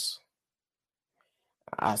is,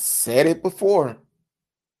 I said it before,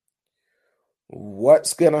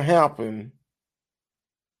 what's going to happen,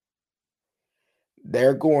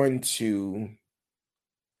 they're going to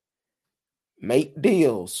make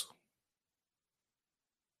deals,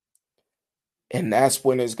 and that's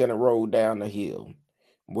when it's going to roll down the hill.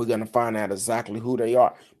 We're going to find out exactly who they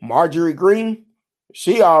are. Marjorie Greene,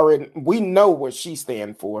 we know what she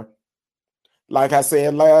stands for. Like I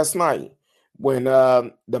said last night, when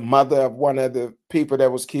the mother of one of the people that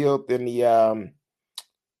was killed in the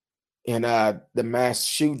in the mass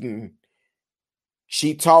shooting,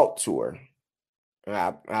 she talked to her. And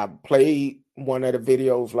I played one of the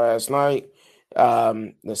videos last night,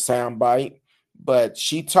 the sound bite, but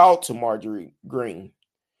she talked to Marjorie Green,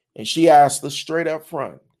 and she asked her straight up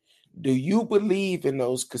front, do you believe in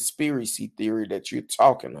those conspiracy theory that you're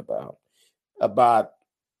talking about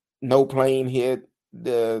no plane hit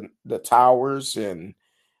the towers, and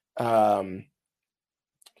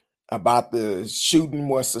about the shooting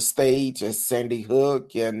was a stage at Sandy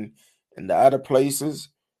Hook and the other places?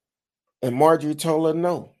 And Marjorie told her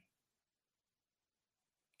no.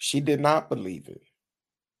 She did not believe it.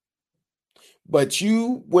 But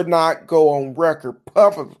you would not go on record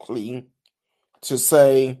publicly to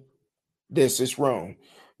say this is wrong.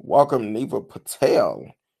 Welcome, Neva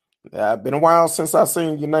Patel. Been a while since I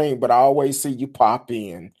seen your name, but I always see you pop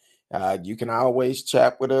in. You can always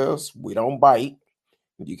chat with us. We don't bite.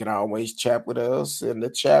 You can always chat with us in the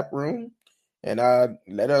chat room and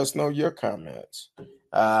let us know your comments.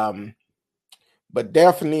 But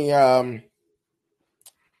definitely,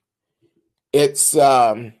 it's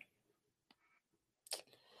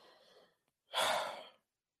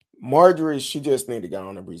Marjorie, she just need to go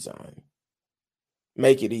on and resign.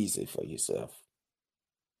 Make it easy for yourself.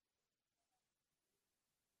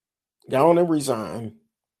 Go on and resign,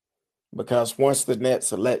 because once the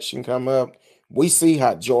next election come up, we see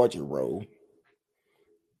how Georgia roll.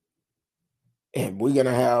 And we're going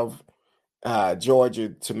to have Georgia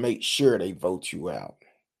to make sure they vote you out.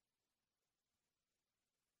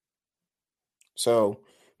 So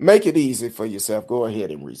make it easy for yourself. Go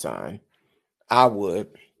ahead and resign. I would.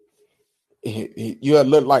 You'll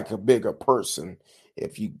look like a bigger person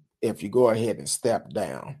if you go ahead and step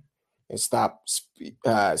down and stop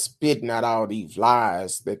spitting out all these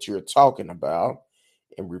lies that you're talking about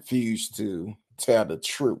and refuse to tell the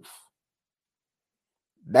truth.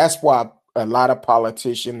 That's why a lot of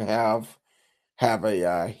politicians have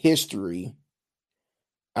a history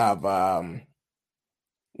of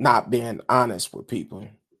not being honest with people.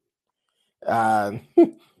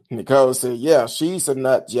 Nicole said, yeah, she's a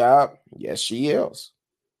nut job. Yes, she is.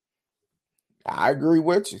 I agree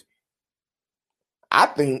with you. I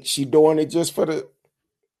think she's doing it just for the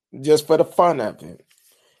fun of it.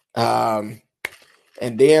 And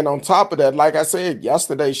then on top of that, like I said,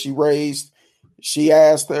 yesterday she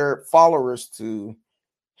asked her followers to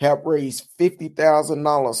help raise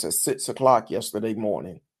 $50,000 at 6 o'clock yesterday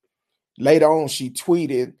morning. Later on, she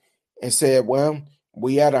tweeted and said, well,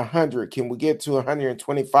 we at 100. Can we get to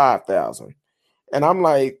 125,000? And I'm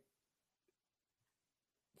like,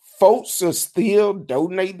 folks are still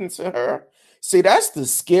donating to her. See, that's the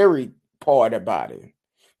scary part about it,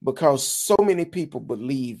 because so many people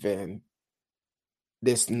believe in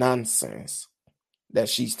this nonsense that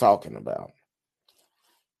she's talking about.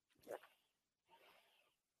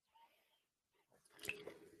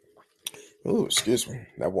 Oh, excuse me.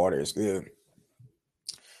 That water is good.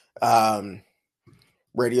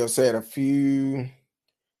 Radio said a few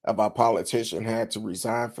of our politicians had to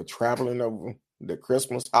resign for traveling over the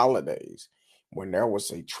Christmas holidays when there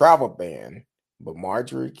was a travel ban. But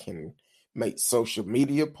Marjorie can make social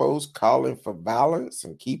media posts calling for violence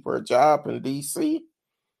and keep her job in D.C.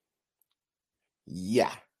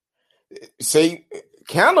 Yeah. See,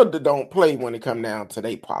 Canada don't play when it come down to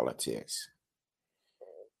their politics.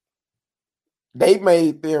 They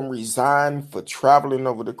made them resign for traveling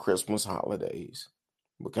over the Christmas holidays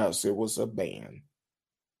because it was a ban.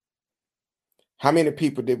 How many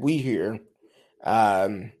people did we hear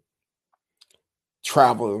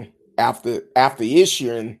travel after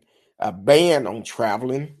issuing a ban on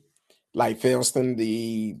traveling? Like, for instance,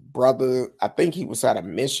 the brother, I think he was out of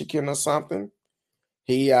Michigan or something.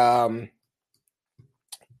 He ended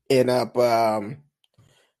up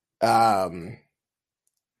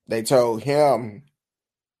they told him,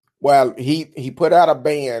 well, he put out a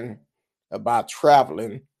ban about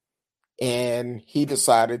traveling, and he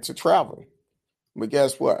decided to travel. But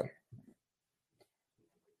guess what?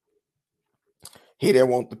 He didn't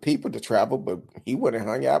want the people to travel, but he would have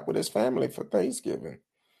hung out with his family for Thanksgiving,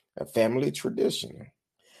 a family tradition.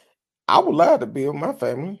 I would love to be with my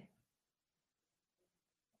family,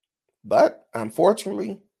 but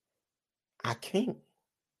unfortunately, I can't.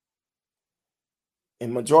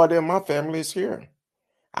 And majority of my family is here.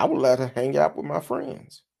 I would love to hang out with my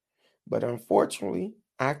friends, but unfortunately,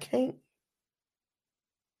 I can't.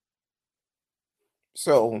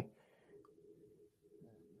 So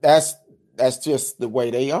that's just the way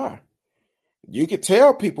they are. You can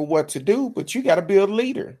tell people what to do, but you got to be a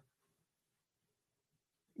leader.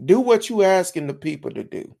 Do what you asking the people to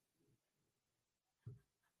do.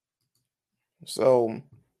 So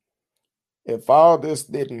If all this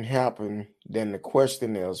didn't happen, then the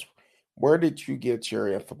question is, where did you get your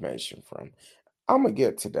information from? I'm going to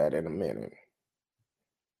get to that in a minute.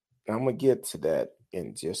 I'm going to get to that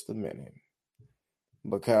in just a minute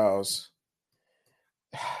because,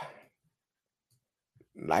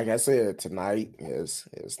 like I said, tonight is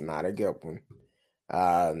not a good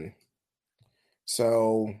one.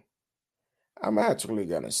 So I'm actually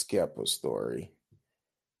going to skip a story.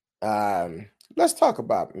 Let's talk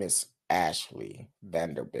about Miss Ashley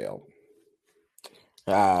Vanderbilt.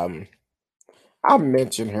 I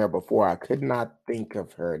mentioned her before. I could not think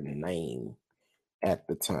of her name at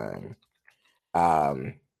the time.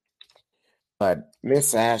 But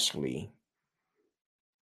Miss Ashley,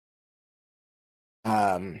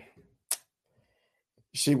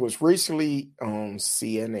 she was recently on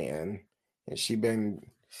CNN, and she been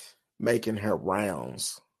making her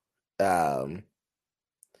rounds, um,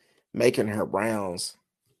 making her rounds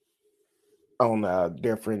on a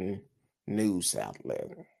different news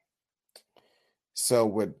outlet. So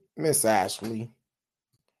with Miss Ashley,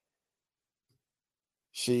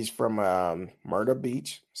 she's from Myrtle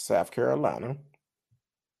Beach, South Carolina,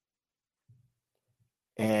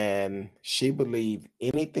 and she believed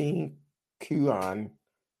anything QAnon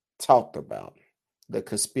talked about, the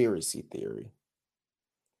conspiracy theory.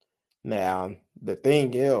 Now, the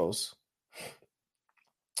thing is,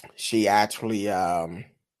 she actually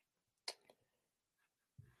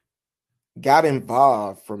got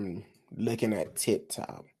involved from looking at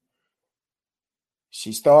TikTok.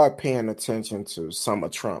 She started paying attention to some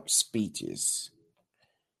of Trump's speeches.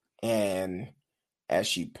 And as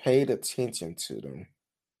she paid attention to them,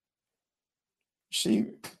 she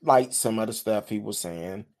liked some of the stuff he was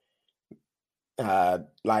saying,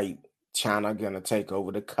 like China gonna take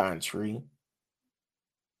over the country.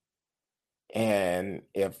 And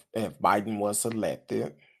if Biden was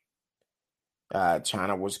elected,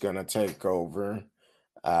 China was gonna take over.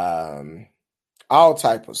 All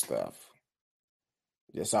type of stuff,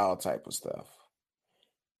 just all type of stuff.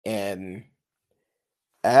 And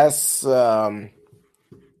as matter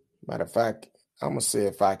of fact, I'm gonna see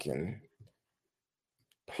if I can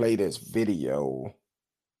play this video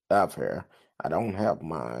of her. I don't have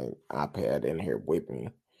my iPad in here with me,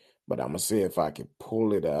 but I'm gonna see if I can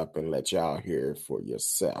pull it up and let y'all hear it for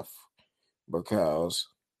yourself. Because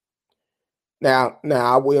now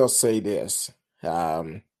I will say this.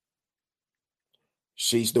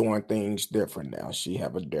 She's doing things different now. She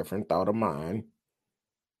have a different thought of mind.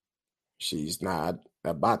 She's not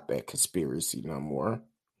about that conspiracy no more,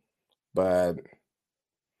 but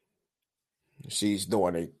she's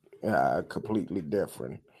doing it completely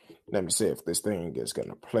different. Let me see if this thing is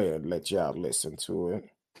gonna play and let y'all listen to it.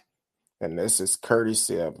 And this is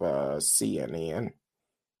courtesy of CNN.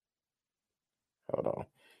 Hold on,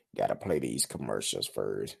 gotta play these commercials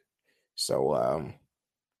first. So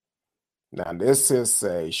now this is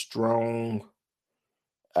a strong.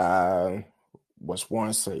 Was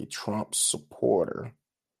once a Trump supporter.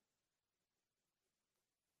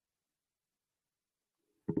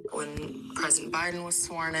 When President Biden was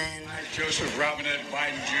sworn in, Joseph Robinette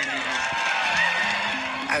Biden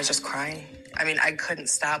Jr. I was just crying. I mean, I couldn't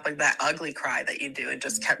stop, like that ugly cry that you do. It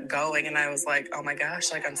just kept going. And I was like, oh my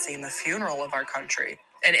gosh, like I'm seeing the funeral of our country.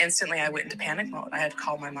 And instantly I went into panic mode. I had to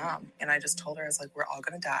call my mom and I just told her, I was like, we're all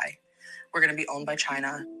going to die. We're going to be owned by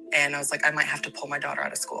China. And I was like, I might have to pull my daughter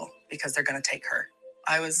out of school because they're going to take her.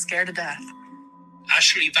 I was scared to death.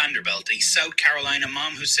 Ashley Vanderbilt, a South Carolina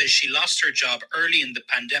mom who says she lost her job early in the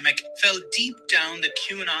pandemic, fell deep down the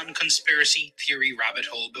QAnon conspiracy theory rabbit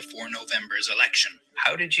hole before November's election.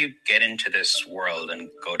 How did you get into this world and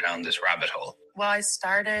go down this rabbit hole? Well, I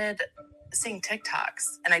started seeing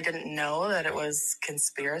TikToks and I didn't know that it was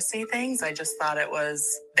conspiracy things. I just thought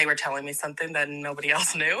they were telling me something that nobody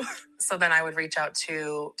else knew. So then I would reach out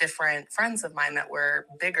to different friends of mine that were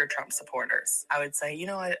bigger Trump supporters. I would say,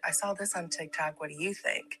 I saw this on TikTok. What do you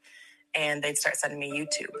think? And they'd start sending me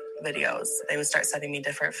YouTube videos. They would start sending me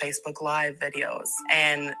different Facebook Live videos.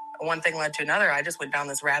 And one thing led to another. I just went down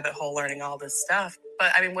this rabbit hole learning all this stuff.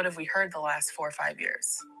 But I mean, what have we heard the last 4 or 5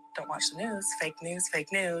 years? Don't watch the news, fake news,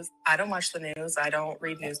 fake news. I don't watch the news. I don't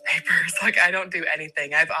read newspapers. I don't do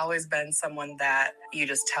anything. I've always been someone that you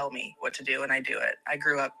just tell me what to do and I do it. I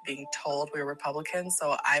grew up being told we were Republicans,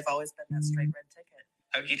 so I've always been that straight red ticket.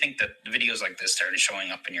 How do you think that videos like this started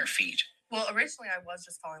showing up in your feed? Well, originally I was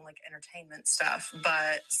just following entertainment stuff,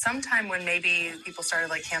 but sometime when maybe people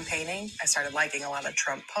started campaigning, I started liking a lot of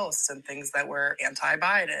Trump posts and things that were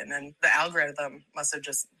anti-Biden, and the algorithm must have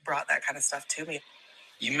just brought that kind of stuff to me.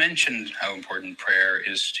 You mentioned how important prayer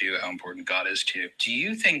is to you, how important God is to you. Do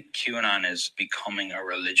you think QAnon is becoming a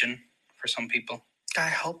religion for some people? I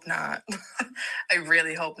hope not. I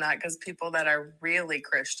really hope not, because people that are really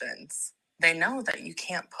Christians, they know that you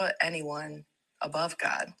can't put anyone above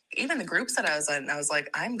God. Even the groups that I was in, I was like,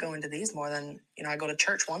 I'm going to these more than, I go to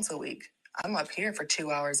church once a week. I'm up here for 2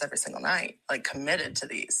 hours every single night, like committed to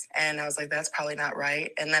these. And I was like, that's probably not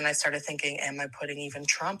right. And then I started thinking, am I putting even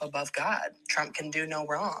Trump above God? Trump can do no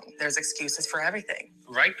wrong. There's excuses for everything.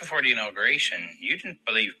 Right before the inauguration, you didn't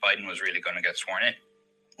believe Biden was really going to get sworn in.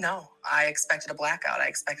 No, I expected a blackout. I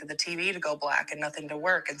expected the TV to go black and nothing to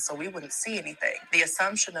work, and so we wouldn't see anything. The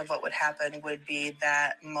assumption of what would happen would be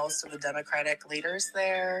that most of the Democratic leaders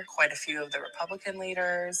there, quite a few of the Republican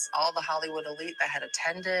leaders, all the Hollywood elite that had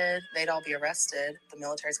attended, they'd all be arrested. The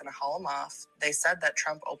military's going to haul them off. They said that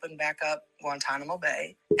Trump opened back up Guantanamo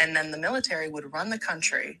Bay, and then the military would run the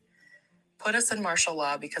country, put us in martial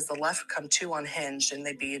law because the left would come too unhinged and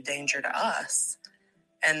they'd be a danger to us.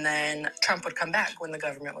 And then Trump would come back when the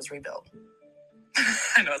government was rebuilt.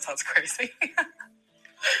 I know it sounds crazy. But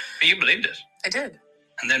you believed it. I did.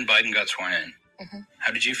 And then Biden got sworn in. Mm-hmm.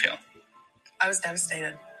 How did you feel? I was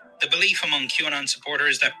devastated. The belief among QAnon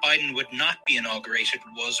supporters that Biden would not be inaugurated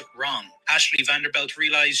was wrong. Ashley Vanderbilt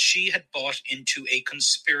realized she had bought into a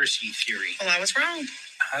conspiracy theory. Well, I was wrong.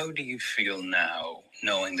 How do you feel now,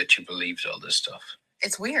 knowing that you believed all this stuff?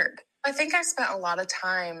 It's weird. I think I spent a lot of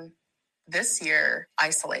time this year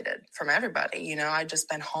isolated from everybody. I've just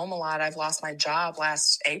been home a lot. I've lost my job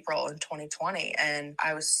last April in 2020, and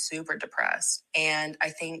I was super depressed. And I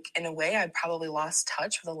think in a way I probably lost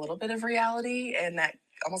touch with a little bit of reality and that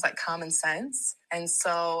almost like common sense. And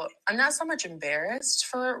so I'm not so much embarrassed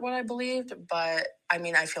for what I believed, but I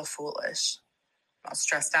feel foolish. I was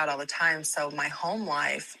stressed out all the time. So my home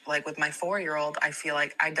life, like with my 4-year-old, I feel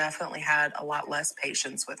like I definitely had a lot less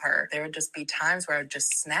patience with her. There would just be times where I would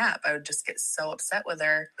just snap. I would just get so upset with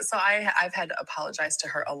her. So I've had to apologize to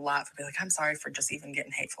her a lot for being like, I'm sorry for just even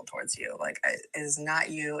getting hateful towards you. Like, it is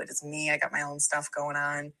not you. It is me. I got my own stuff going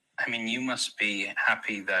on. You must be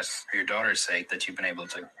happy that for your daughter's sake that you've been able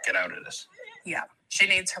to get out of this. Yeah. She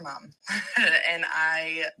needs her mom. And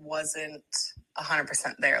I wasn't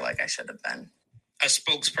 100% there like I should have been. A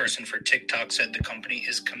spokesperson for TikTok said the company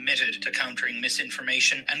is committed to countering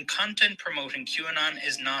misinformation, and content promoting QAnon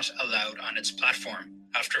is not allowed on its platform.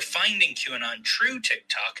 After finding QAnon through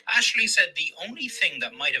TikTok, Ashley said the only thing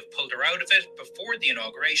that might have pulled her out of it before the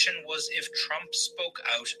inauguration was if Trump spoke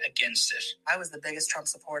out against it. I was the biggest Trump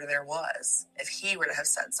supporter there was. If he were to have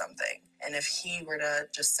said something, and if he were to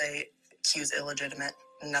just say Q's illegitimate,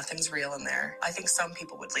 nothing's real in there, I think some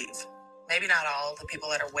people would leave. Maybe not all the people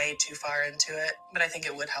that are way too far into it, but I think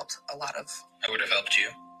it would help a lot of. It would have helped you?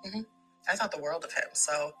 Mm-hmm. I thought the world of him.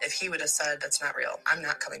 So if he would have said, that's not real, I'm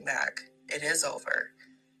not coming back, it is over,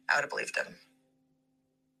 I would have believed him.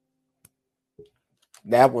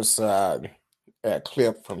 That was a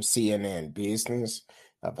clip from CNN Business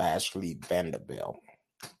of Ashley Vanderbilt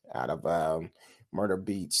out of Myrtle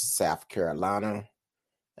Beach, South Carolina.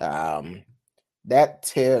 That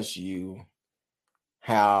tells you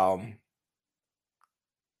how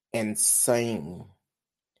insane,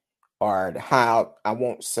 or how, I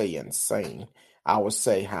won't say insane, I would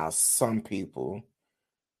say how some people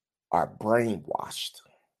are brainwashed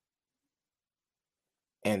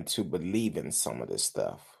into believing some of this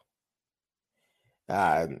stuff.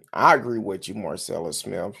 I agree with you, Marcella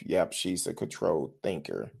Smith. Yep, she's a controlled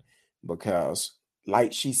thinker because,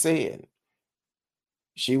 like she said,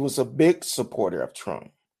 she was a big supporter of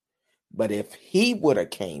Trump. But if he would have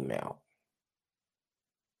came out,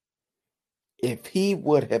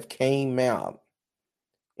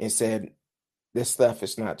 and said this stuff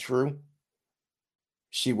is not true,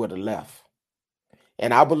 she would have left.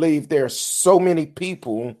 And I believe there's so many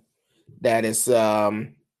people that is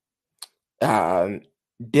dealing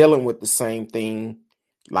with the same thing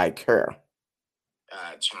like her.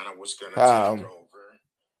 China was going to take over.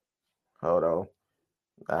 Hold on.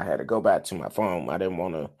 I had to go back to my phone. I didn't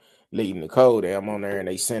want to leave Nicole there. I'm on there and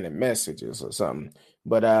they sending messages or something.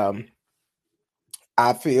 But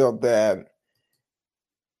I feel that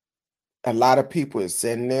a lot of people is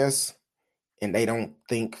in this and they don't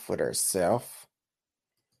think for themselves.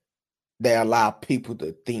 They allow people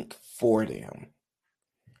to think for them.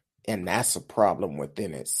 And that's a problem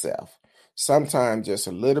within itself. Sometimes just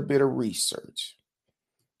a little bit of research,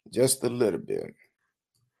 just a little bit,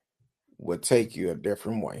 will take you a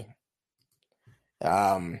different way.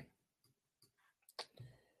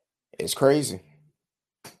 It's crazy.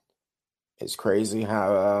 It's crazy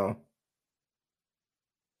how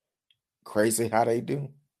they do.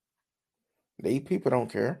 These people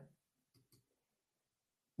don't care.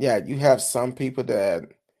 Yeah, you have some people that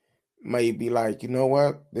may be like, you know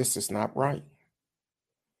what, this is not right.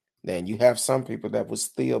 Then you have some people that will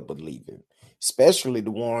still believe it, especially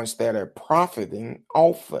the ones that are profiting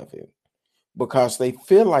off of it because they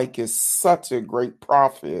feel like it's such a great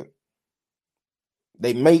profit.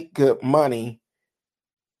 They make good money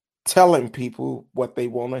telling people what they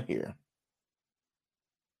want to hear.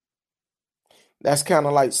 That's kind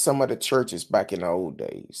of like some of the churches back in the old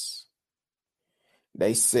days.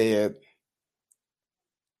 They said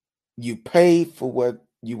you pay for what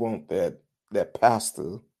you want that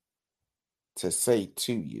pastor to say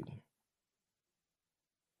to you.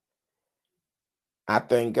 I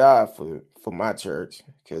thank God for my church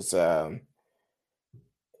because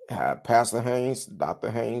Pastor Haynes, Dr.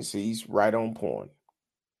 Haynes, he's right on point.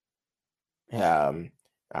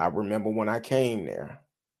 I remember when I came there,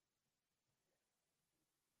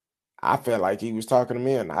 I felt like he was talking to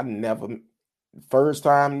me, and I never, first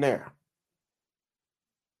time there.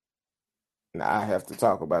 Now I have to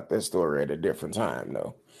talk about that story at a different time,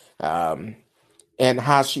 though. And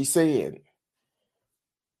how she said,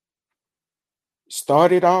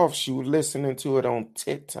 started off, she was listening to it on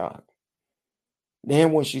TikTok.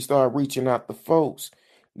 Then when she started reaching out to folks,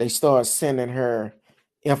 they started sending her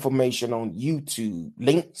information on YouTube,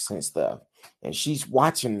 links and stuff. And she's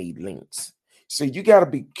watching these links. So you got to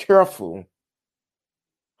be careful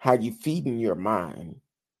how you feeding your mind.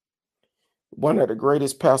 One of the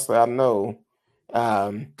greatest pastors I know,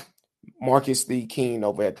 Marcus D. King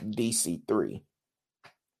over at DC3.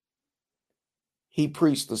 He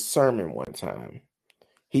preached a sermon one time.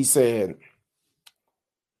 He said,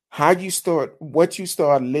 what you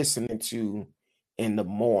start listening to in the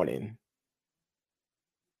morning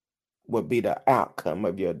will be the outcome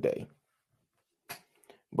of your day.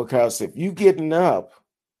 Because if you getting up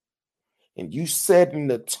and you setting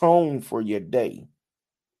the tone for your day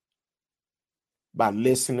by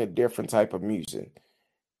listening to different type of music,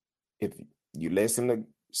 if you listen to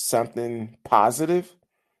something positive,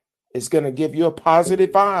 it's going to give you a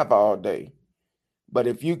positive vibe all day. But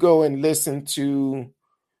if you go and listen to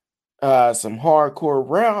some hardcore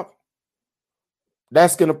rap,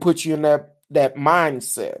 that's going to put you in that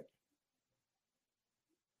mindset.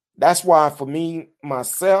 That's why for me,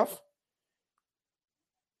 myself,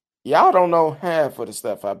 y'all don't know half of the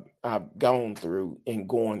stuff I've gone through and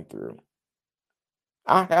going through.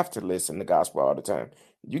 I have to listen to gospel all the time.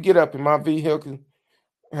 You get up in my vehicle,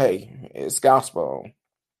 hey, it's gospel.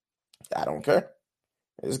 I don't care.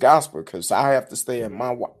 It's gospel because I have to stay in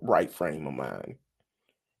my right frame of mind.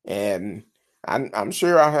 And I'm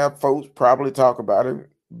sure I have folks probably talk about it.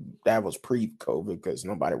 That was pre-COVID because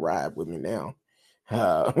nobody ride with me now.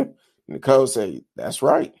 Nicole said, that's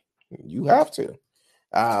right. You have to.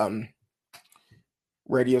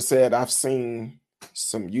 Radio said, I've seen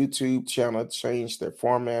some YouTube channel change their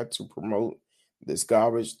format to promote this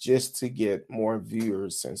garbage just to get more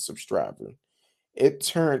viewers and subscribers. It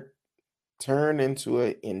turned into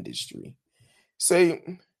an industry. See,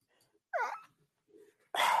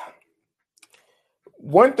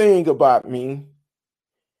 one thing about me,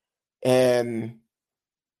 and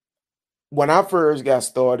when I first got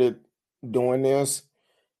started doing this,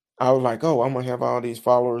 I was like, oh, I'm going to have all these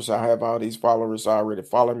followers. I have all these followers already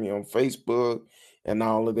follow me on Facebook and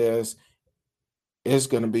all of this. It's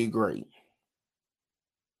going to be great.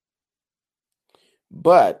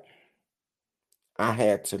 But I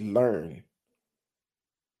had to learn.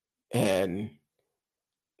 And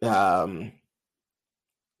like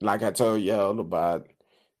I told y'all about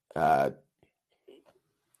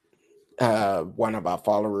one of our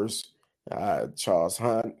followers, Charles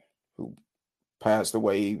Hunt, who passed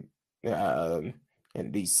away in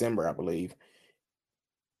December, I believe.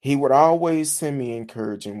 He would always send me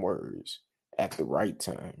encouraging words at the right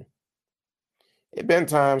time. It been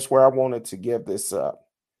times where I wanted to give this up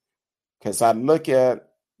because I look at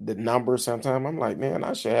the numbers sometimes. I'm like, man,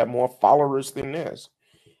 I should have more followers than this.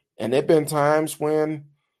 And there been times when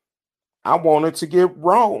I wanted to get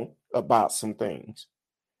raw about some things.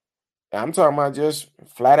 I'm talking about just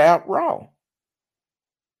flat out raw.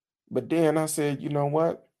 But then I said, you know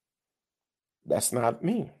what? That's not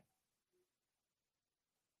me.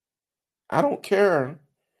 I don't care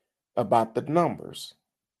about the numbers.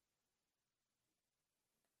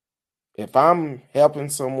 If I'm helping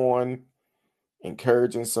someone,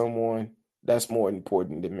 encouraging someone, that's more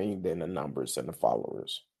important to me than the numbers and the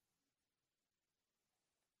followers.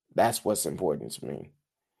 That's what's important to me.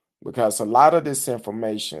 Because a lot of this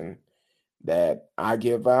information that I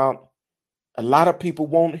give out, a lot of people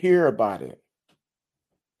won't hear about it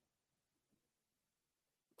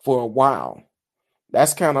for a while.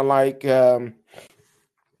 That's kind of like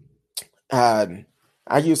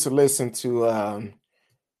I used to listen to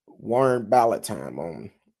Warren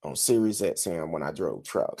Ballantyne on Sirius XM when I drove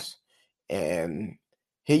trucks, and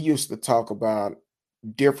he used to talk about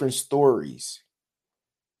different stories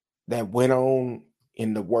that went on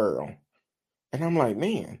in the world, and I'm like,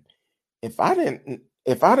 man, if I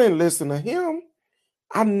didn't listen to him,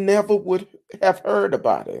 I never would have heard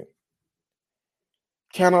about it.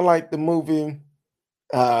 Kind of like the movie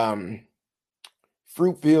Fruitville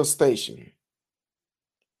Station.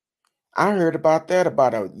 I heard about that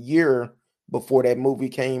about a year before that movie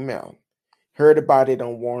came out. Heard about it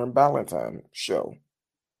on Warren Ballantyne show.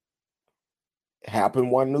 It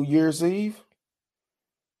happened one New Year's Eve.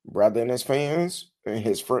 Brother and his fans and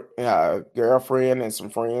his girlfriend and some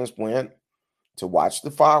friends went to watch the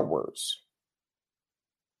fireworks.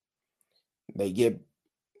 They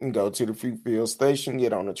go to the Fruitville Station,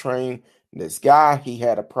 get on the train. This guy he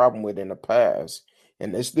had a problem with in the past,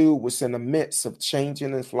 and this dude was in the midst of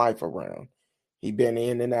changing his life around. He'd been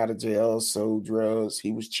in and out of jail, sold drugs.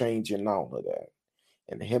 He was changing all of that.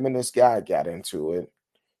 And him and this guy got into it.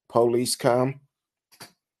 Police come.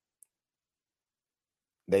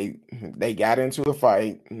 They got into a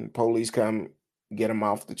fight. And police come get him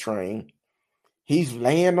off the train. He's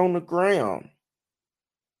laying on the ground.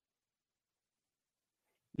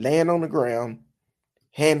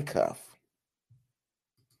 Handcuffed.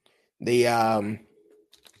 The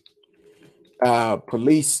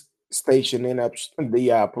police station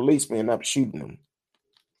policeman end up shooting him.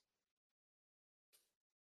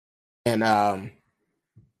 And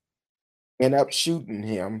end up shooting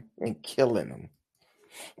him and killing him.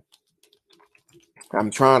 I'm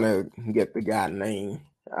trying to get the guy's name.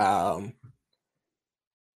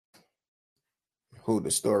 Who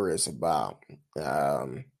the story is about.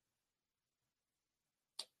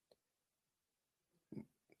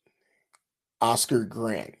 Oscar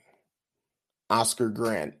Grant. Oscar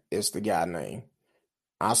Grant is the guy's name.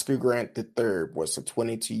 Oscar Grant III was a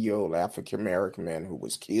 22-year-old African-American man who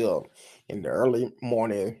was killed in the early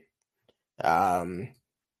morning by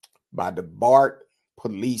the BART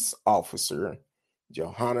police officer,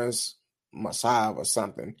 Johannes Messiah or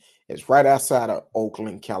something. It's right outside of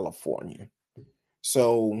Oakland, California.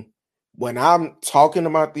 So when I'm talking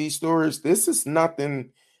about these stories, this is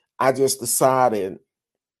nothing I just decided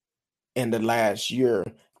in the last year.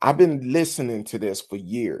 I've been listening to this for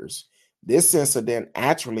years. This incident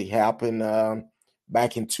actually happened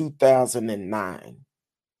back in 2009.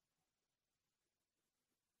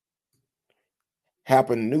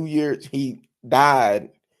 Happened New Year's. He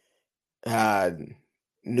died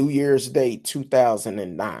New Year's Day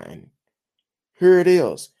 2009. Here it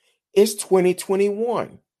is. It's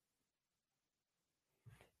 2021.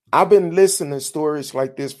 I've been listening to stories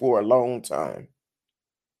like this for a long time.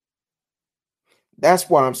 That's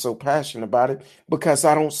why I'm so passionate about it, because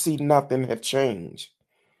I don't see nothing have changed.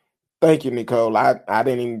 Thank you, Nicole. I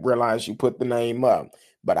didn't even realize you put the name up,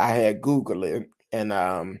 but I had Googled it, and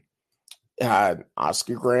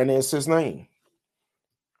Oscar Grant is his name.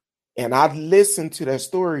 And I listened to that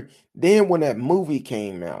story. Then when that movie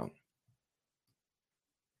came out,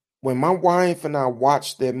 when my wife and I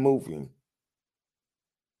watched that movie,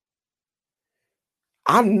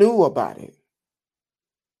 I knew about it.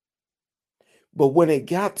 But when it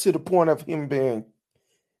got to the point of him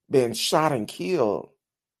being shot and killed,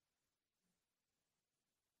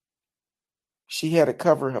 she had to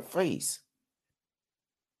cover her face.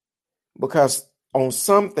 Because on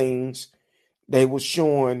some things, they were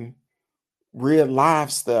showing real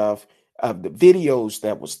live stuff of the videos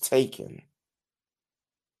that was taken.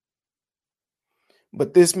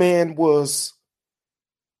 But this man was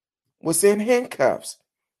in handcuffs,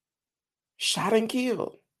 shot and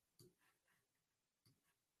killed.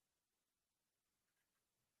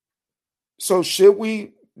 So should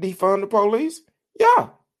we defund the police? Yeah.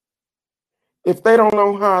 If they don't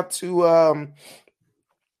know how to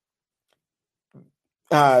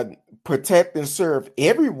protect and serve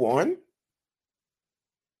everyone,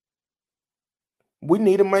 we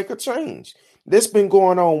need to make a change. This been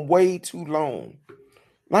going on way too long.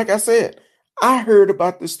 Like I said, I heard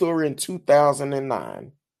about this story in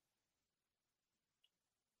 2009.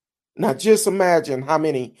 Now just imagine how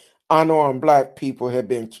many unarmed Black people have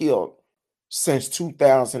been killed since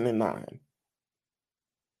 2009.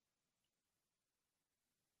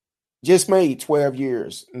 Just made 12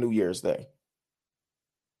 years, New Year's Day.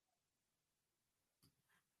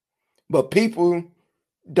 But people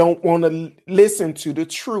don't want to listen to the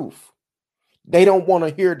truth. They don't want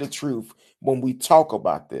to hear the truth when we talk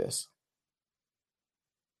about this.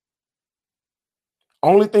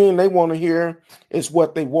 Only thing they want to hear is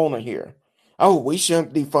what they want to hear. oh, we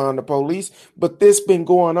shouldn't defund the police, but this been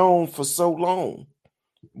going on for so long.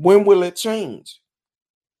 When will it change?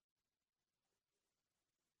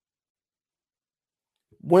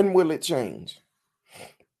 When will it change?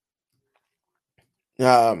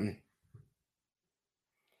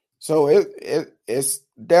 So it's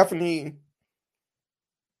definitely,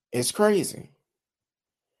 it's crazy.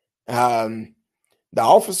 The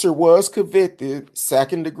officer was convicted,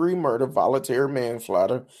 second-degree murder, voluntary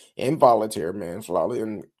manslaughter, involuntary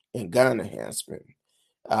manslaughter, and gun enhancement.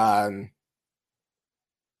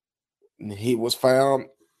 He was found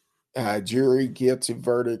jury guilty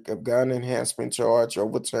verdict of gun enhancement charge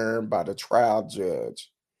overturned by the trial judge.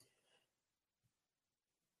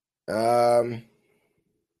 I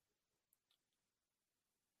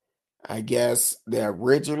guess they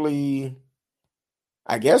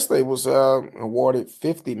was awarded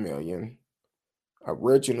 $50 million.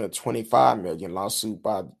 Original $25 million lawsuit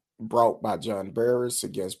brought by John Barris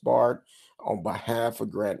against Bart on behalf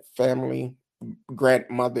of Grant family, Grant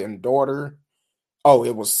mother and daughter. Oh,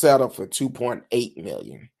 it was settled for $2.8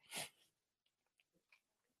 million.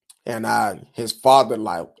 And his father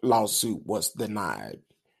lawsuit was denied.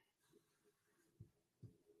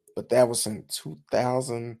 But that was in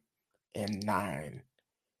 2009.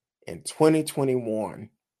 In 2021,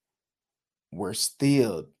 we're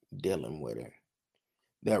still dealing with it.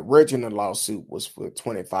 The original lawsuit was for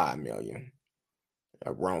 $25 million,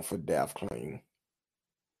 a wrongful death claim.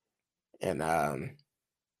 And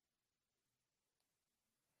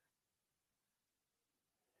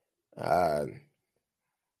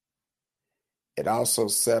it also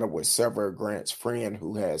settled with several Grant's friend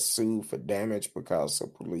who has sued for damage because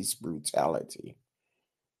of police brutality.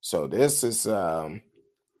 So this is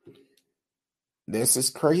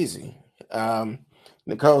crazy.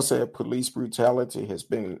 Nicole said police brutality has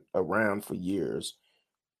been around for years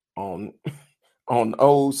on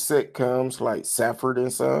old sitcoms like Sanford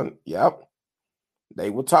and Son. Yep. They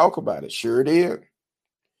would talk about it. Sure did.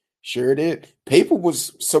 People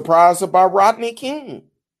was surprised about Rodney King.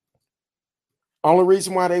 Only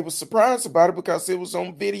reason why they were surprised about it because it was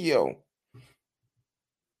on video.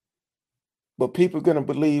 But people are going to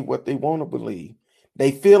believe what they want to believe.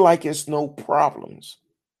 They feel like it's no problems.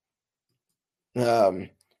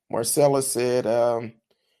 Marcella said,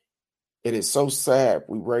 it is so sad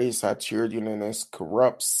we raise our children in this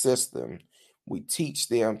corrupt system. We teach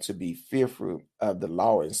them to be fearful of the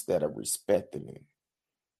law instead of respecting it.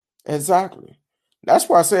 Exactly. That's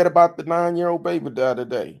what I said about the 9-year-old baby the other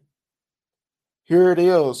day. Here it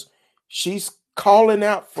is. She's calling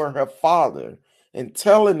out for her father and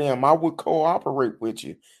telling them, I would cooperate with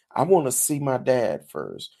you. I want to see my dad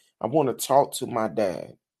first. I want to talk to my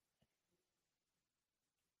dad.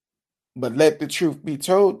 But let the truth be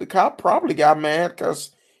told, the cop probably got mad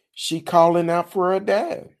because she calling out for her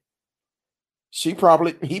dad. He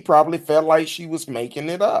probably felt like she was making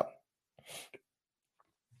it up.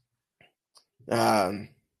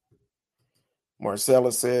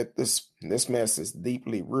 Marcella said this mess is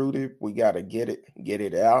deeply rooted. We got to get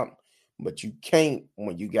it out, but you can't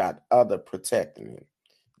when you got other protecting it.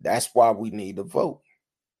 That's why we need a vote.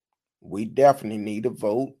 We definitely need a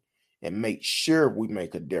vote and make sure we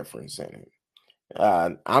make a difference in it.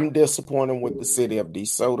 I'm disappointed with the city of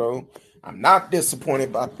DeSoto. I'm not disappointed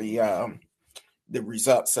about the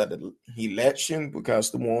results of the election because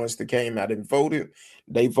the ones that came out and voted,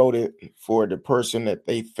 they voted for the person that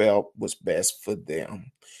they felt was best for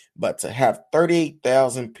them. But to have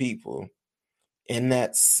 38,000 people in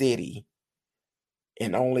that city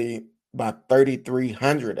and only about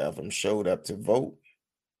 3,300 of them showed up to vote,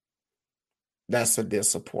 that's a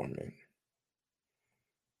disappointment.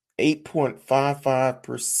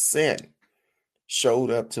 8.55%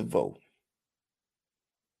 showed up to vote.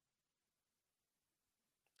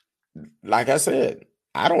 Like I said,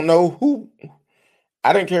 I don't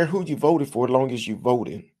care who you voted for as long as you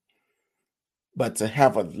voted. But to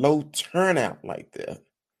have a low turnout like that.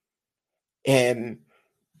 And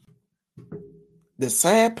the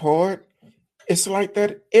sad part, it's like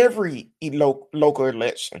that every local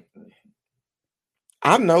election.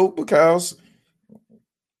 I know because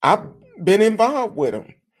I've been involved with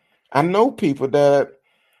them. I know people that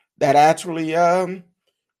actually run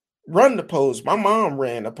the polls. My mom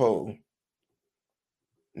ran the poll.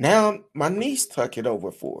 Now my niece took it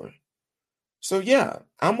over for her. So yeah,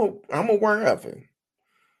 I'm aware of it.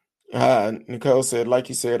 Nicole said, like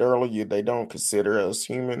you said earlier, they don't consider us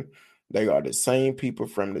human. They are the same people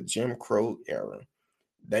from the Jim Crow era.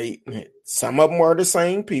 Some of them are the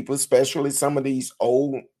same people, especially some of these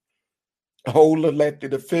old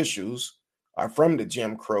elected officials are from the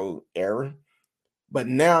Jim Crow era. But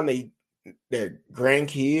now they their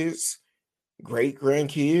grandkids, great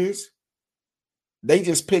grandkids, they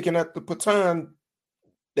just picking up the baton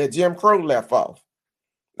that Jim Crow left off.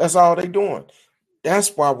 That's all they doing. That's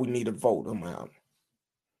why we need to vote them out.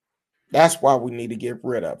 That's why we need to get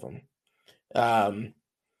rid of them.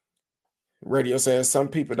 Radio says some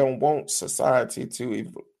people don't want society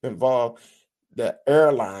to involve the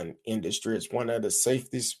airline industry. It's one of the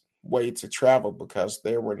safest way to travel because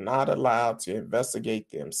they were not allowed to investigate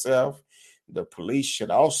themselves. The police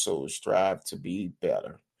should also strive to be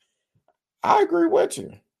better. I agree with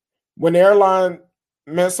you. When the airline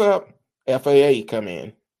mess up, FAA come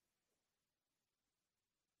in.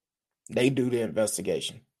 They do the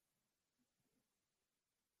investigation.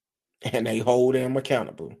 And they hold them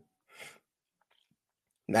accountable.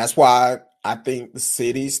 And that's why I think the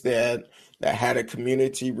cities that had a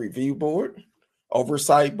community review board,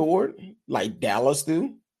 oversight board, like Dallas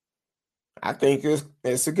do, I think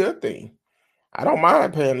it's a good thing. I don't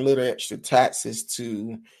mind paying a little extra taxes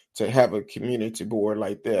to have a community board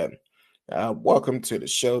like that. Welcome to the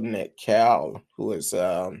show, Net Cal, who is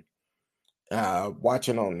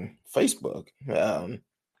watching on Facebook.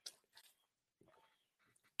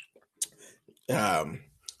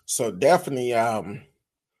 So definitely, I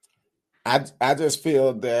just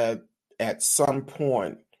feel that at some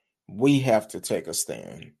point we have to take a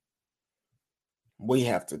stand. We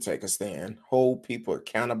have to take a stand, hold people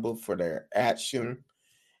accountable for their action.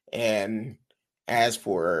 And as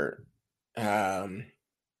for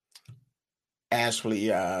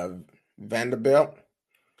Ashley Vanderbilt,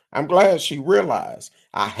 I'm glad she realized.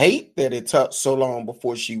 I hate that it took so long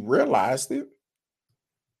before she realized it,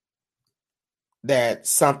 that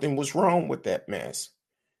something was wrong with that mess.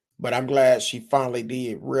 But I'm glad she finally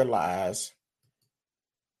did realize,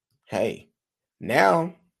 hey,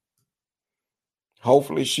 now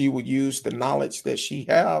hopefully she will use the knowledge that she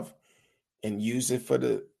have and use it for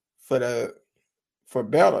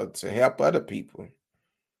better, to help other people,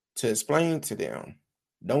 to explain to them.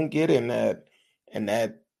 Don't get in that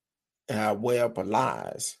web of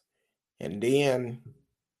lies. And then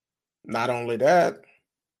not only that,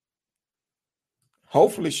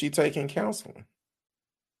 hopefully she taking counseling.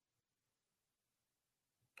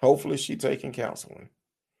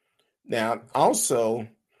 Now, also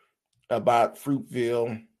about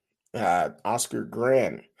Fruitville, Oscar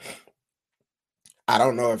Grant. I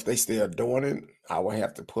don't know if they still doing it. I will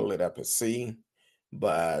have to pull it up and see.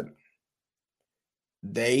 But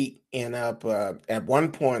they end up at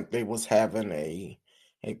one point they was having a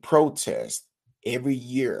protest every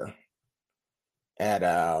year at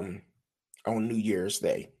on New Year's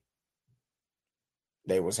Day.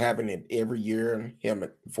 They was having it every year, him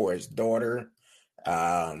for his daughter.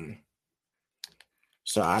 So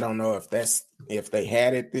I don't know if they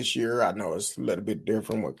had it this year. I know it's a little bit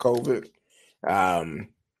different with COVID.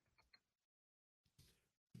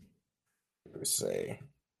 Let's see.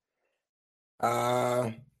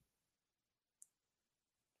 I'm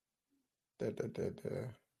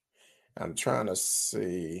trying to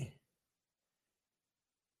see.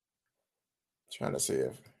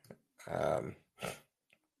 If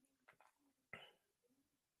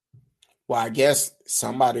well, I guess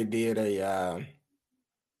somebody did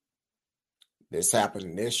this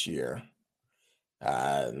happened this year.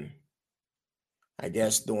 I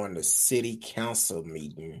guess during the city council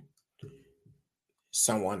meeting,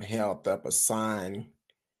 someone held up a sign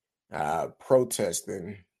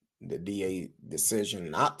protesting the DA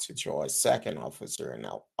decision not to charge second officer and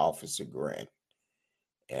Officer Grant.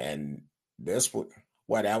 And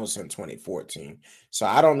that was in 2014. So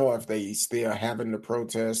I don't know if they still having the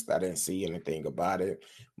protest. I didn't see anything about it,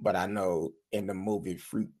 but I know in the movie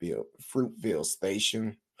Fruitville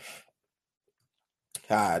Station,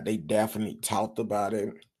 they definitely talked about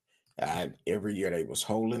it. Every year they was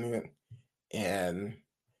holding it. And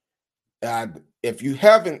if you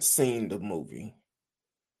haven't seen the movie,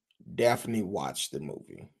 definitely watch the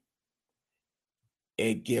movie.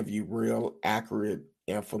 It give you real accurate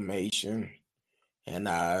information.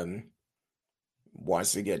 And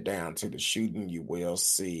once you get down to the shooting, you will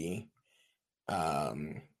see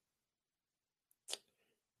some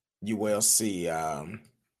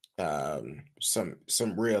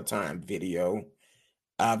real-time video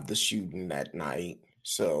of the shooting that night.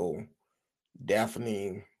 So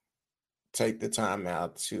definitely take the time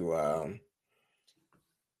out to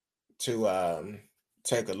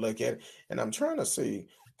take a look at it. And I'm trying to see,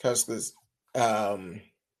 because this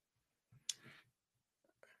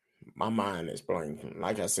my mind is blanking.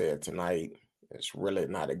 Like I said, tonight it's really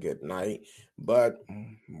not a good night, but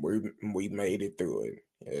we made it through it.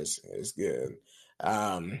 It's good.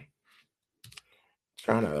 Trying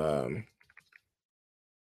to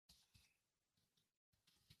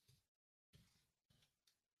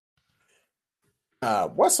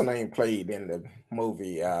what's the name played in the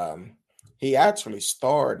movie? He actually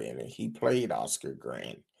starred in it. He played Oscar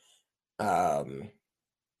Grant. Man,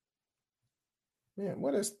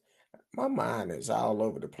 what is my mind is all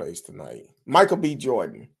over the place tonight. Michael B.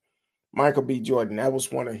 Jordan. Michael B. Jordan. That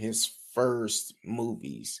was one of his first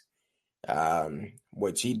movies,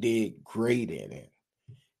 which he did great in it.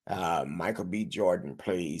 Michael B. Jordan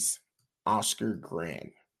plays Oscar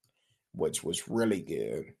Grant, which was really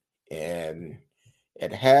good. And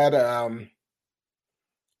it had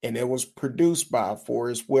and it was produced by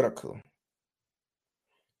Forrest Whitaker.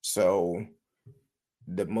 So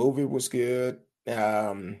the movie was good.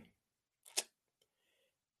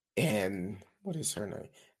 And what is her name?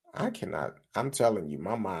 I'm telling you,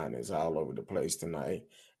 my mind is all over the place tonight.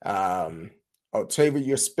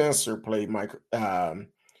 Octavia Spencer played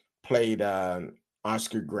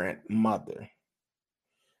Oscar Grant mother.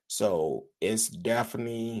 So it's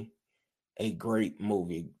definitely a great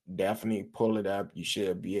movie. Definitely pull it up. You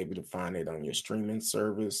should be able to find it on your streaming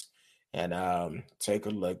service and take a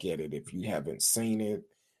look at it. If you haven't seen it,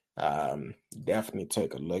 definitely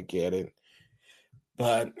take a look at it.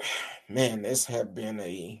 But man, this has been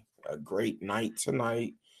a great night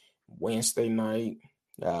tonight, Wednesday night.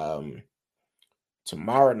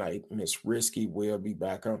 Tomorrow night, Miss Risky will be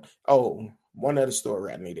back on. Oh, one other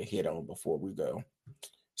story I need to hit on before we go.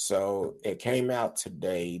 So it came out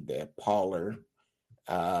today that Pollard,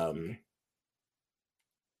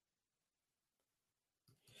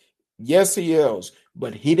 yes, he is,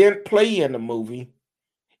 but he didn't play in the movie.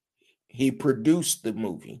 He produced the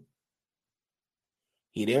movie.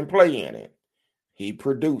 He didn't play in it. He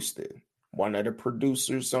produced it. One of the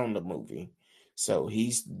producers on the movie. So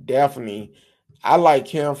he's definitely, I like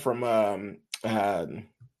him from golly,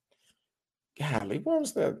 what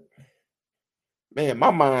was that? Man,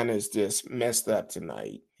 my mind is just messed up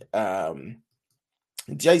tonight.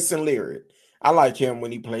 Jason Lyric. I like him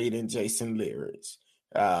when he played in Jason Lyrics.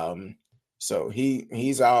 So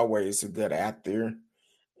he's always a good actor,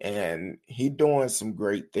 and he doing some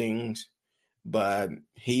great things. But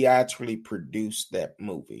he actually produced that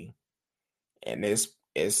movie, and it's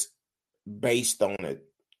based on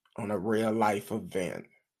a real life event,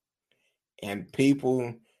 and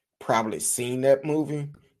people probably seen that movie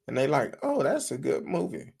and they like, oh, that's a good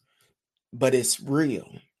movie, but it's real.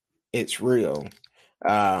 It's real.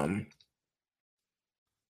 And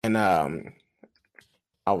I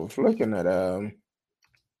was looking at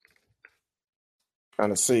trying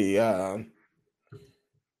to see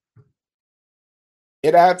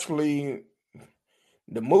it actually,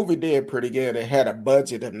 the movie did pretty good. It had a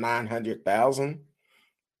budget of 900,000.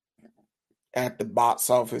 At the box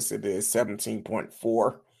office, it is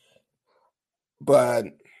 17.4. But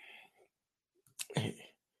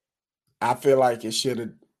I feel like it should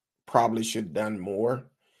have done more.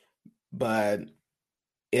 But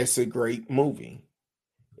it's a great movie.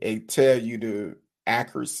 It tell you the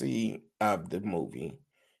accuracy of the movie.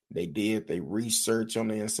 They research on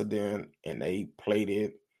the incident and they played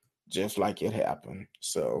it just like it happened.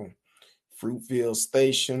 So Fruitville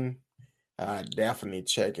Station, definitely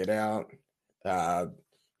check it out.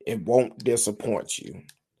 It won't disappoint you.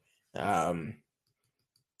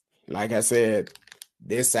 Like I said,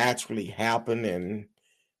 this actually happened in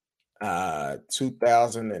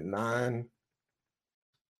 2009,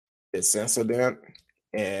 this incident,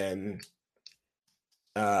 and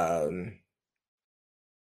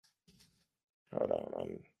hold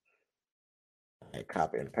on, I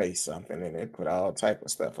copy and paste something and they put all type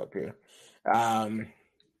of stuff up here.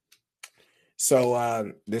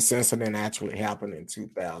 So this incident actually happened in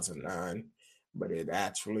 2009, but it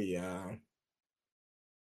actually I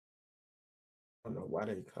don't know why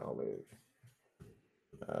they call it.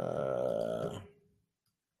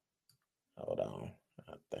 Hold on,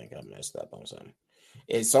 I think I messed up on something.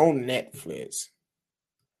 It's on Netflix.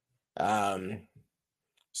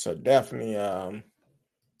 So definitely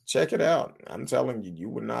check it out. I'm telling you, you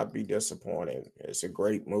would not be disappointed. It's a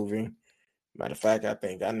great movie. Matter of fact, I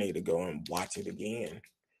think I need to go and watch it again.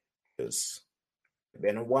 It's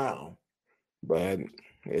been a while, but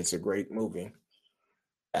it's a great movie.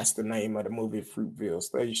 That's the name of the movie, Fruitville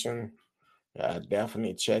Station.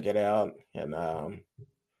 Definitely check it out. And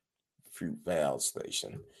Fruitvale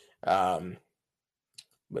Station.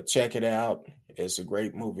 But check it out. It's a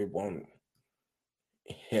great movie.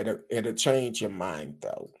 It'll change your mind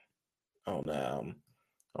though on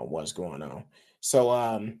what's going on.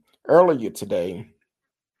 So earlier today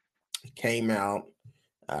came out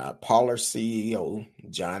Pollard CEO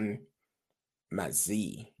John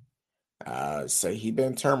Mazzei say he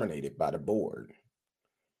been terminated by the board,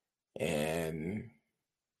 and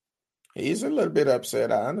He's a little bit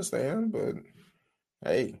upset, I understand, but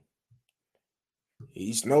hey,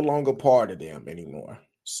 he's no longer part of them anymore.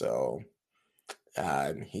 So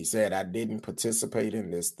he said, I didn't participate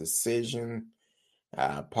in this decision.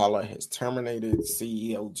 Paula has terminated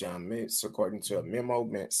CEO John Mintz, according to a memo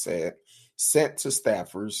Mintz said sent to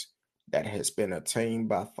staffers that has been obtained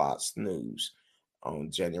by Fox News.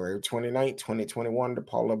 On January 29, 2021, the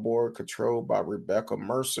Paula board, controlled by Rebecca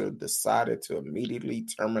Mercer, decided to immediately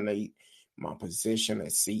terminate my position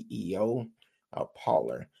as CEO of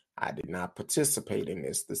Paula. I did not participate in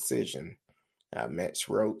this decision, Mintz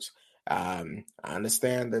wrote. I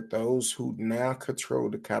understand that those who now control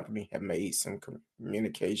the company have made some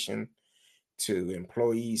communication to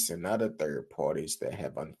employees and other third parties that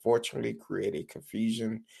have unfortunately created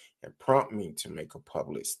confusion and prompt me to make a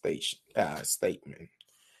public statement.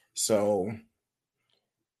 So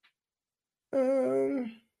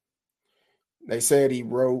they said he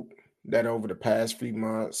wrote that over the past few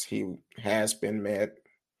months he has been met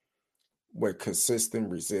with consistent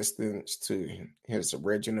resistance to his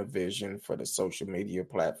original vision for the social media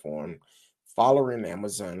platform following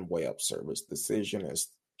Amazon Web Service decision has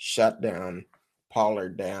shut down Paula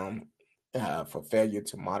down for failure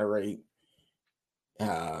to moderate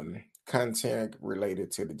content related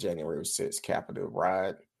to the January 6th Capitol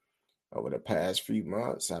riot. Over the past few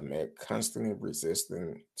months, I met constantly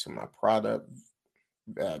resistant to my product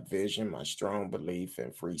vision, my strong belief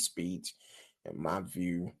in free speech, and my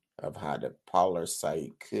view of how the Paula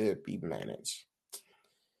site could be managed.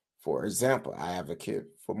 For example, I advocate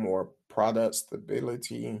for more product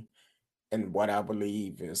stability and what I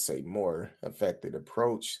believe is a more effective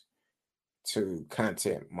approach to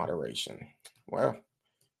content moderation. Well,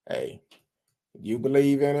 hey, you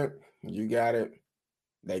believe in it, you got it,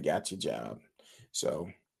 they got your job. So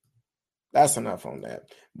that's enough on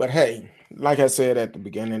that. But hey, like I said at the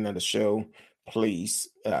beginning of the show, please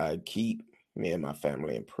keep me and my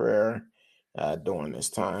family in prayer during this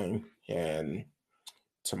time. And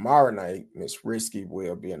tomorrow night, Miss Risky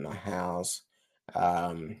will be in the house.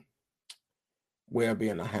 We'll be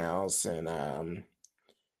in the house, and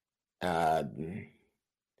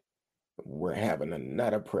we're having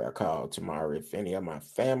another prayer call tomorrow. If any of my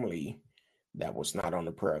family that was not on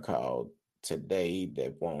the prayer call today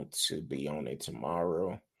that want to be on it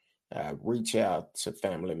tomorrow, reach out to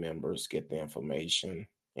family members, get the information,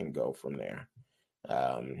 and go from there.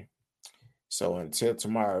 So until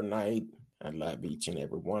tomorrow night, I love each and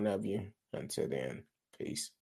every one of you. Until then, peace.